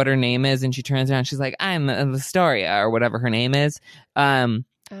post-credit scene what her name is, and she turns around and she's like, I'm Astoria, or whatever her name is.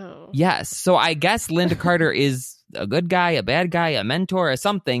 Yes. So I guess Linda Carter is a good guy, a bad guy, a mentor, or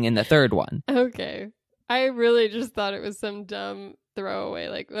something in the third one. Okay. I really just thought it was some dumb throwaway,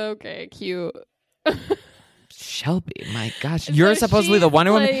 like, okay, cute. Shelby, my gosh, you're supposedly the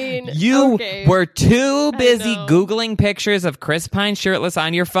Wonder Woman. You were too busy Googling pictures of Chris Pine shirtless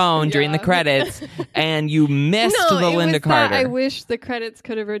on your phone during the credits, and you missed the Linda Carter. I wish the credits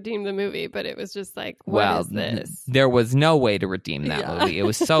could have redeemed the movie, but it was just like, what is this? There was no way to redeem that movie. It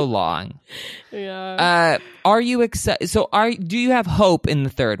was so long. Yeah. Are you excited? So, do you have hope in the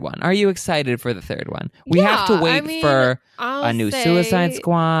third one? Are you excited for the third one? We have to wait for a new Suicide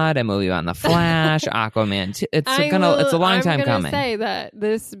Squad, a movie on The Flash, Aquaman it's a long time coming. I'm gonna say that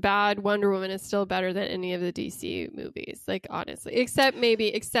this bad Wonder Woman is still better than any of the DC movies. Like honestly, except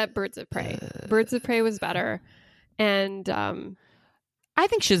Birds of Prey. Birds of Prey was better, and I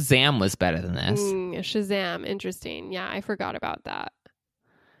think Shazam was better than this. Shazam, interesting. Yeah, I forgot about that.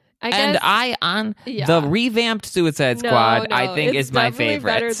 The revamped Suicide Squad, I think is my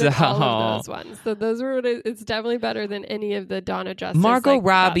favorite. Better than all of those ones. So those were. It's definitely better than any of the Dawn of Justice. Margot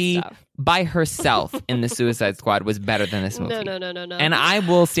Robbie by herself in the Suicide Squad was better than this movie. No. And I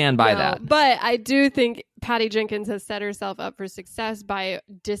will stand by that. But I do think Patty Jenkins has set herself up for success by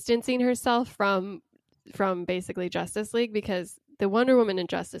distancing herself from basically Justice League, because the Wonder Woman in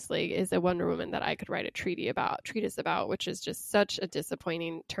Justice League is a Wonder Woman that I could write a treatise about, which is just such a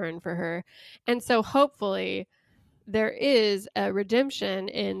disappointing turn for her. And so hopefully there is a redemption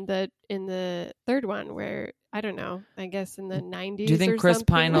in the third one where, I don't know, I guess in the 90s. Do you think Chris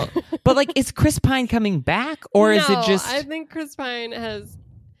Pine but like, is Chris Pine coming back, or is it just... I think Chris Pine has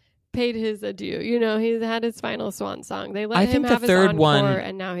paid his adieu. You know, he's had his final swan song. They let him have his encore,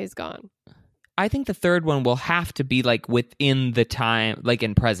 and now he's gone. I think the third one will have to be like within the time, like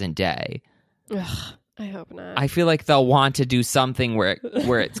in present day. Ugh, I hope not. I feel like they'll want to do something where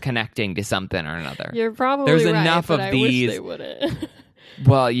it's connecting to something or another. You're probably There's right, enough but of these. I wish they wouldn't.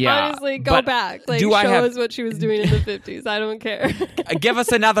 Well, yeah. Honestly, go back. Like, show us what she was doing in the 50s. I don't care. Give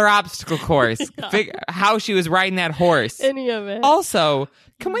us another obstacle course. How she was riding that horse. Any of it. Also,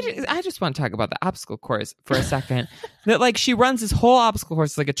 I just want to talk about the obstacle course for a second. That like she runs this whole obstacle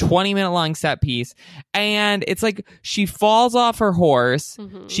course, like a 20-minute long set piece, and it's like she falls off her horse.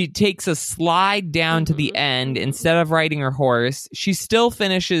 Mm-hmm. She takes a slide down to the end instead of riding her horse. She still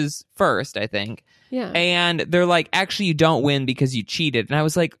finishes first, I think. Yeah. And they're like, actually, you don't win because you cheated. And I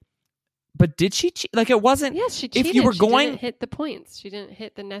was like, but did she cheat? Like, it wasn't. Yes, she cheated. If you were she didn't hit the points. She didn't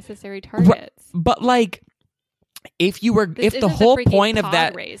hit the necessary targets. But like, if the whole point of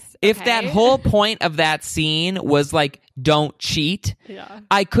that race, okay? If that whole point of that scene was like, don't cheat,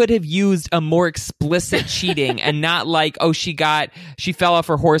 I could have used a more explicit cheating and not like, oh, she fell off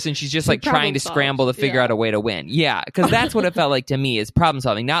her horse and she's just like trying to scramble to figure out a way to win. Yeah, because that's what it felt like to me, is problem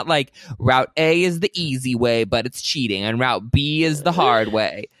solving. Not like route A is the easy way, but it's cheating, and route B is the hard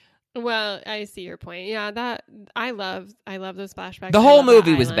way. Well, I see your point. Yeah, that I love those flashbacks. The whole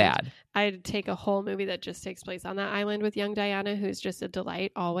movie was bad. I'd take a whole movie that just takes place on that island with young Diana, who's just a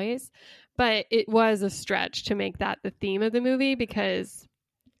delight always. But it was a stretch to make that the theme of the movie, because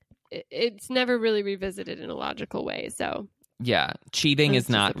it's never really revisited in a logical way. So yeah, cheating is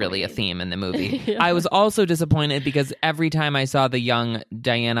not really a theme in the movie. Yeah. I was also disappointed because every time I saw the young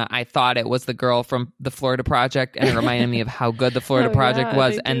Diana, I thought it was the girl from the Florida Project, and it reminded me of how good the Florida Project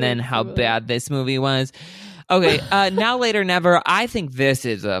was, and then how bad this movie was. Okay, Now Later Never. I think this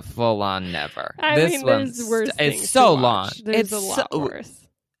is a full-on never. There's worse things. It's so long. There's a lot worse.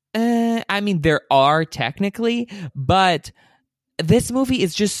 I mean, there are technically, but this movie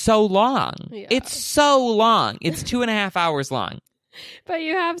is just so long. Yeah. It's so long. It's 2.5 hours long. But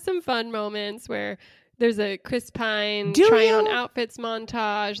you have some fun moments where there's a Chris Pine trying on outfits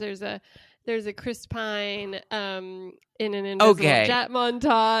montage. There's a Chris Pine in an invisible jet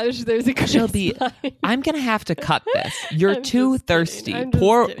montage. There's a Chris Pine. I'm going to have to cut this. You're too thirsty.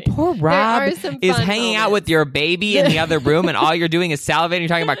 Poor Rob is hanging out with your baby in the other room, and all you're doing is salivating. You're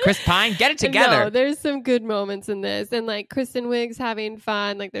talking about Chris Pine. Get it together. No, there's some good moments in this. And like Kristen Wiig's having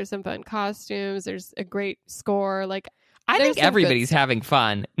fun. Like there's some fun costumes. There's a great score. Like I think everybody's having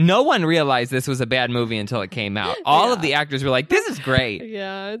fun. No one realized this was a bad movie until it came out. All of the actors were like, this is great.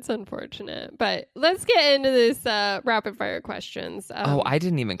 Yeah, it's unfortunate. But let's get into this rapid fire questions. I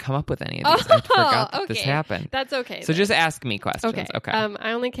didn't even come up with any of these. I forgot that this happened. That's okay. So just ask me questions. Okay.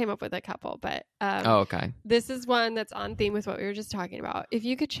 I only came up with a couple, but okay. This is one that's on theme with what we were just talking about. If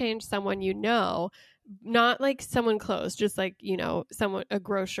you could change someone you know, not like someone close, just like, you know, someone, a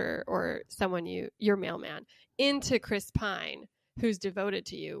grocer or someone your mailman, into Chris Pine, who's devoted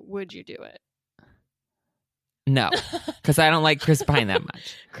to you, would you do it? No, because I don't like Chris Pine that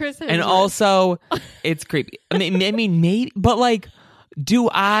much. Chris Hemsworth. And also, it's creepy. I mean, maybe, but like,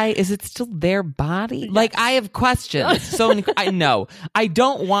 is it still their body? Yes. Like, I have questions. So, I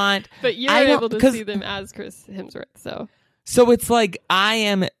don't want. But you're able to see them as Chris Hemsworth, So it's like, I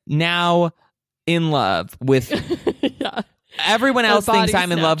am now in love with. Yeah. Everyone else thinks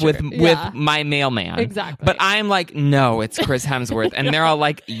I'm in love with my mailman. Exactly. But I'm like, no, it's Chris Hemsworth. And they're all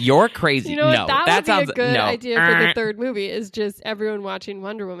like, you're crazy. You know what? That sounds a good idea for the third movie, is just everyone watching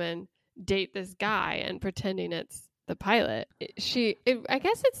Wonder Woman date this guy and pretending it's the pilot. I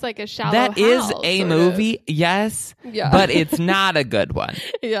guess it's like a shallow. That is a movie, yes, but it's not a good one.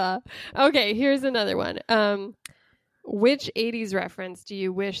 Yeah. Okay, here's another one. Which 80s reference do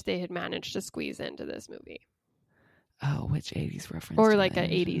you wish they had managed to squeeze into this movie? Oh, which 80s reference? Or like an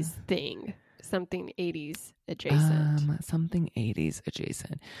 80s thing. Something 80s adjacent. Something 80s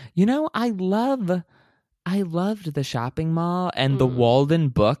adjacent. You know, I loved the shopping mall, and the Walden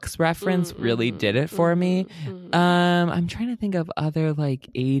Books reference really did it for me. I'm trying to think of other like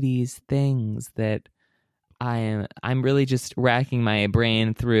 80s things that I'm really just racking my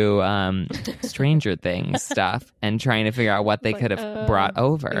brain through Stranger Things stuff and trying to figure out what they could have brought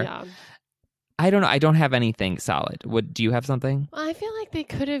over. Yeah. I don't know. I don't have anything solid. Do you have something? Well, I feel like they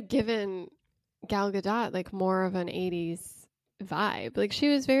could have given Gal Gadot like more of an 80s vibe. Like she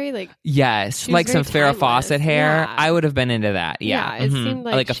was very like like some Farrah Fawcett hair. Yeah. I would have been into that. Yeah, it seemed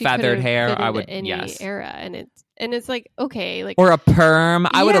like a feathered hair. I would any era, and it's like okay, like or a perm.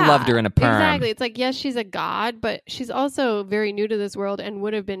 I would have loved her in a perm. Exactly. It's like yes, she's a god, but she's also very new to this world and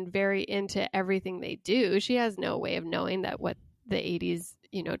would have been very into everything they do. She has no way of knowing that what the 80s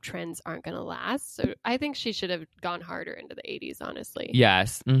trends aren't going to last. So I think she should have gone harder into the 80s, honestly.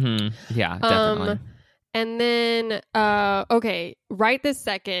 Yes. Yeah, definitely. And then, okay, right this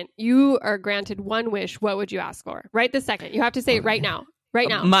second, you are granted one wish. What would you ask for? Right this second. You have to say it right now. Right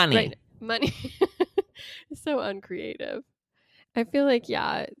now. Money. Money. So uncreative. I feel like,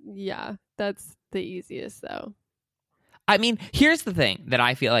 yeah, that's the easiest, though. I mean, here's the thing that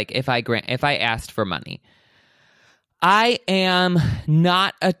I feel like if I asked for money, I am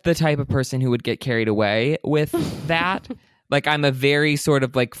not the type of person who would get carried away with that. Like, I'm a very sort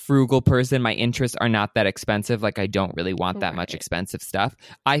of like frugal person. My interests are not that expensive. Like, I don't really want that much expensive stuff.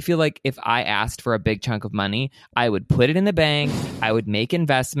 I feel like if I asked for a big chunk of money, I would put it in the bank. I would make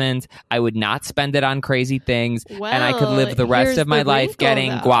investments. I would not spend it on crazy things. And I could live the rest of my life getting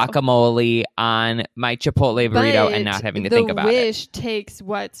guacamole on my Chipotle burrito and not having to think about it. The wish takes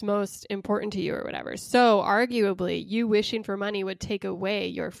what's most important to you or whatever. So arguably, you wishing for money would take away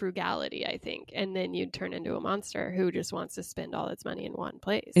your frugality, I think. And then you'd turn into a monster who just wants to spend all its money in one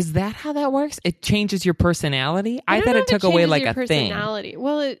place. Is that how that works? It changes your personality? I thought it took away like a thing.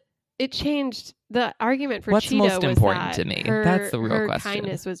 Well, it changed the argument for What's Cheetah most important was to me? That's the real question. Her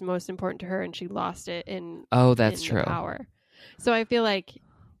kindness was most important to her, and she lost it in that's true. Power. So I feel like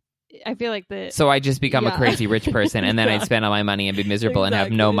So I just become a crazy rich person, and then I'd spend all my money and be miserable and have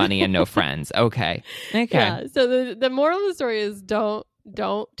no money and no friends. Okay. Yeah. So the moral of the story is don't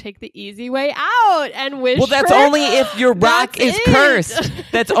take the easy way out and wish. Well, that's only if your rock is cursed.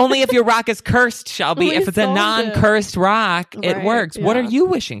 That's only if your rock is cursed, Shelby. If it's a non-cursed rock, it works. Yeah. What are you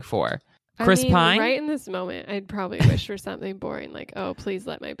wishing for? Chris Pine? Right in this moment, I'd probably wish for something boring like, oh, please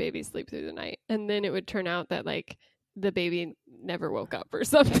let my baby sleep through the night. And then it would turn out that like the baby never woke up or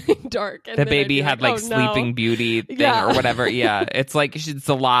something dark. And the baby had like Sleeping Beauty thing or whatever. Yeah. It's like it's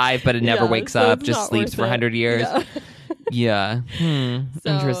alive, but it never wakes up, just sleeps for 100 years. Yeah.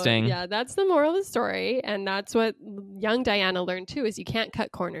 Interesting. Yeah, that's the moral of the story. And that's what young Diana learned too, is you can't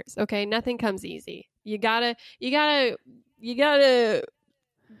cut corners. Okay. Nothing comes easy. You gotta, I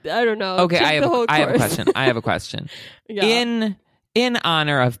don't know. Okay. I have a question. Yeah. In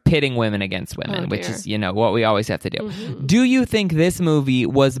honor of pitting women against women, which is, what we always have to do. Mm-hmm. Do you think this movie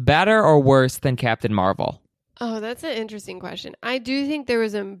was better or worse than Captain Marvel? Oh, that's an interesting question. I do think there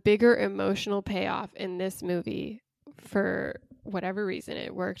was a bigger emotional payoff in this movie. For whatever reason,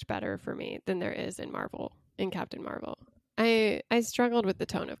 it worked better for me than there is in Captain Marvel. I struggled with the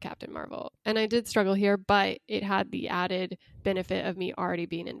tone of Captain Marvel, and I did struggle here, but it had the added benefit of me already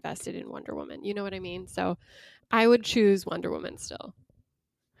being invested in Wonder Woman. You know what I mean? So I would choose Wonder Woman still.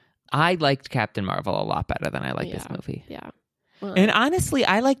 I liked Captain Marvel a lot better than I like this movie. Yeah. Well, and honestly,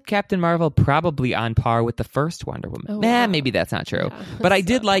 I liked Captain Marvel probably on par with the first Wonder Woman. Oh, wow. Maybe that's not true. Yeah, but I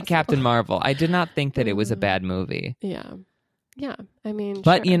did like Captain Marvel. I did not think that it was a bad movie. Yeah. Yeah. I mean,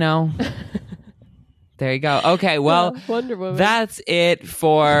 but sure. There you go. Okay, well, Wonder Woman. That's it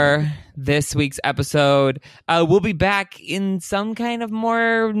for this week's episode. We'll be back in some kind of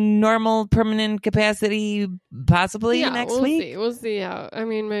more normal, permanent capacity, possibly next week. We'll see how. I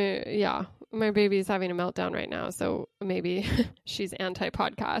mean, my baby's having a meltdown right now, so maybe she's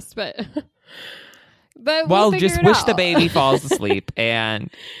anti-podcast, but we'll just wish the baby falls asleep, and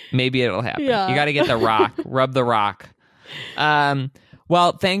maybe it'll happen. Yeah. You got to get the rock, rub the rock.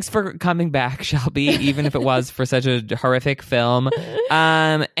 Well, thanks for coming back, Shelby, even if it was for such a horrific film.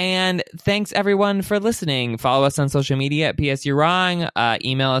 And thanks, everyone, for listening. Follow us on social media at PSUWrong.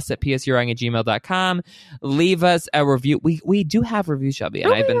 Email us at psurong@gmail.com. Leave us a review. We do have reviews, Shelby,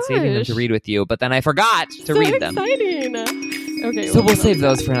 and I've been saving them to read with you, but then I forgot to read them. Exciting. Okay. So we'll save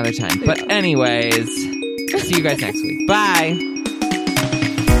those for another time. But anyways, see you guys next week. Bye.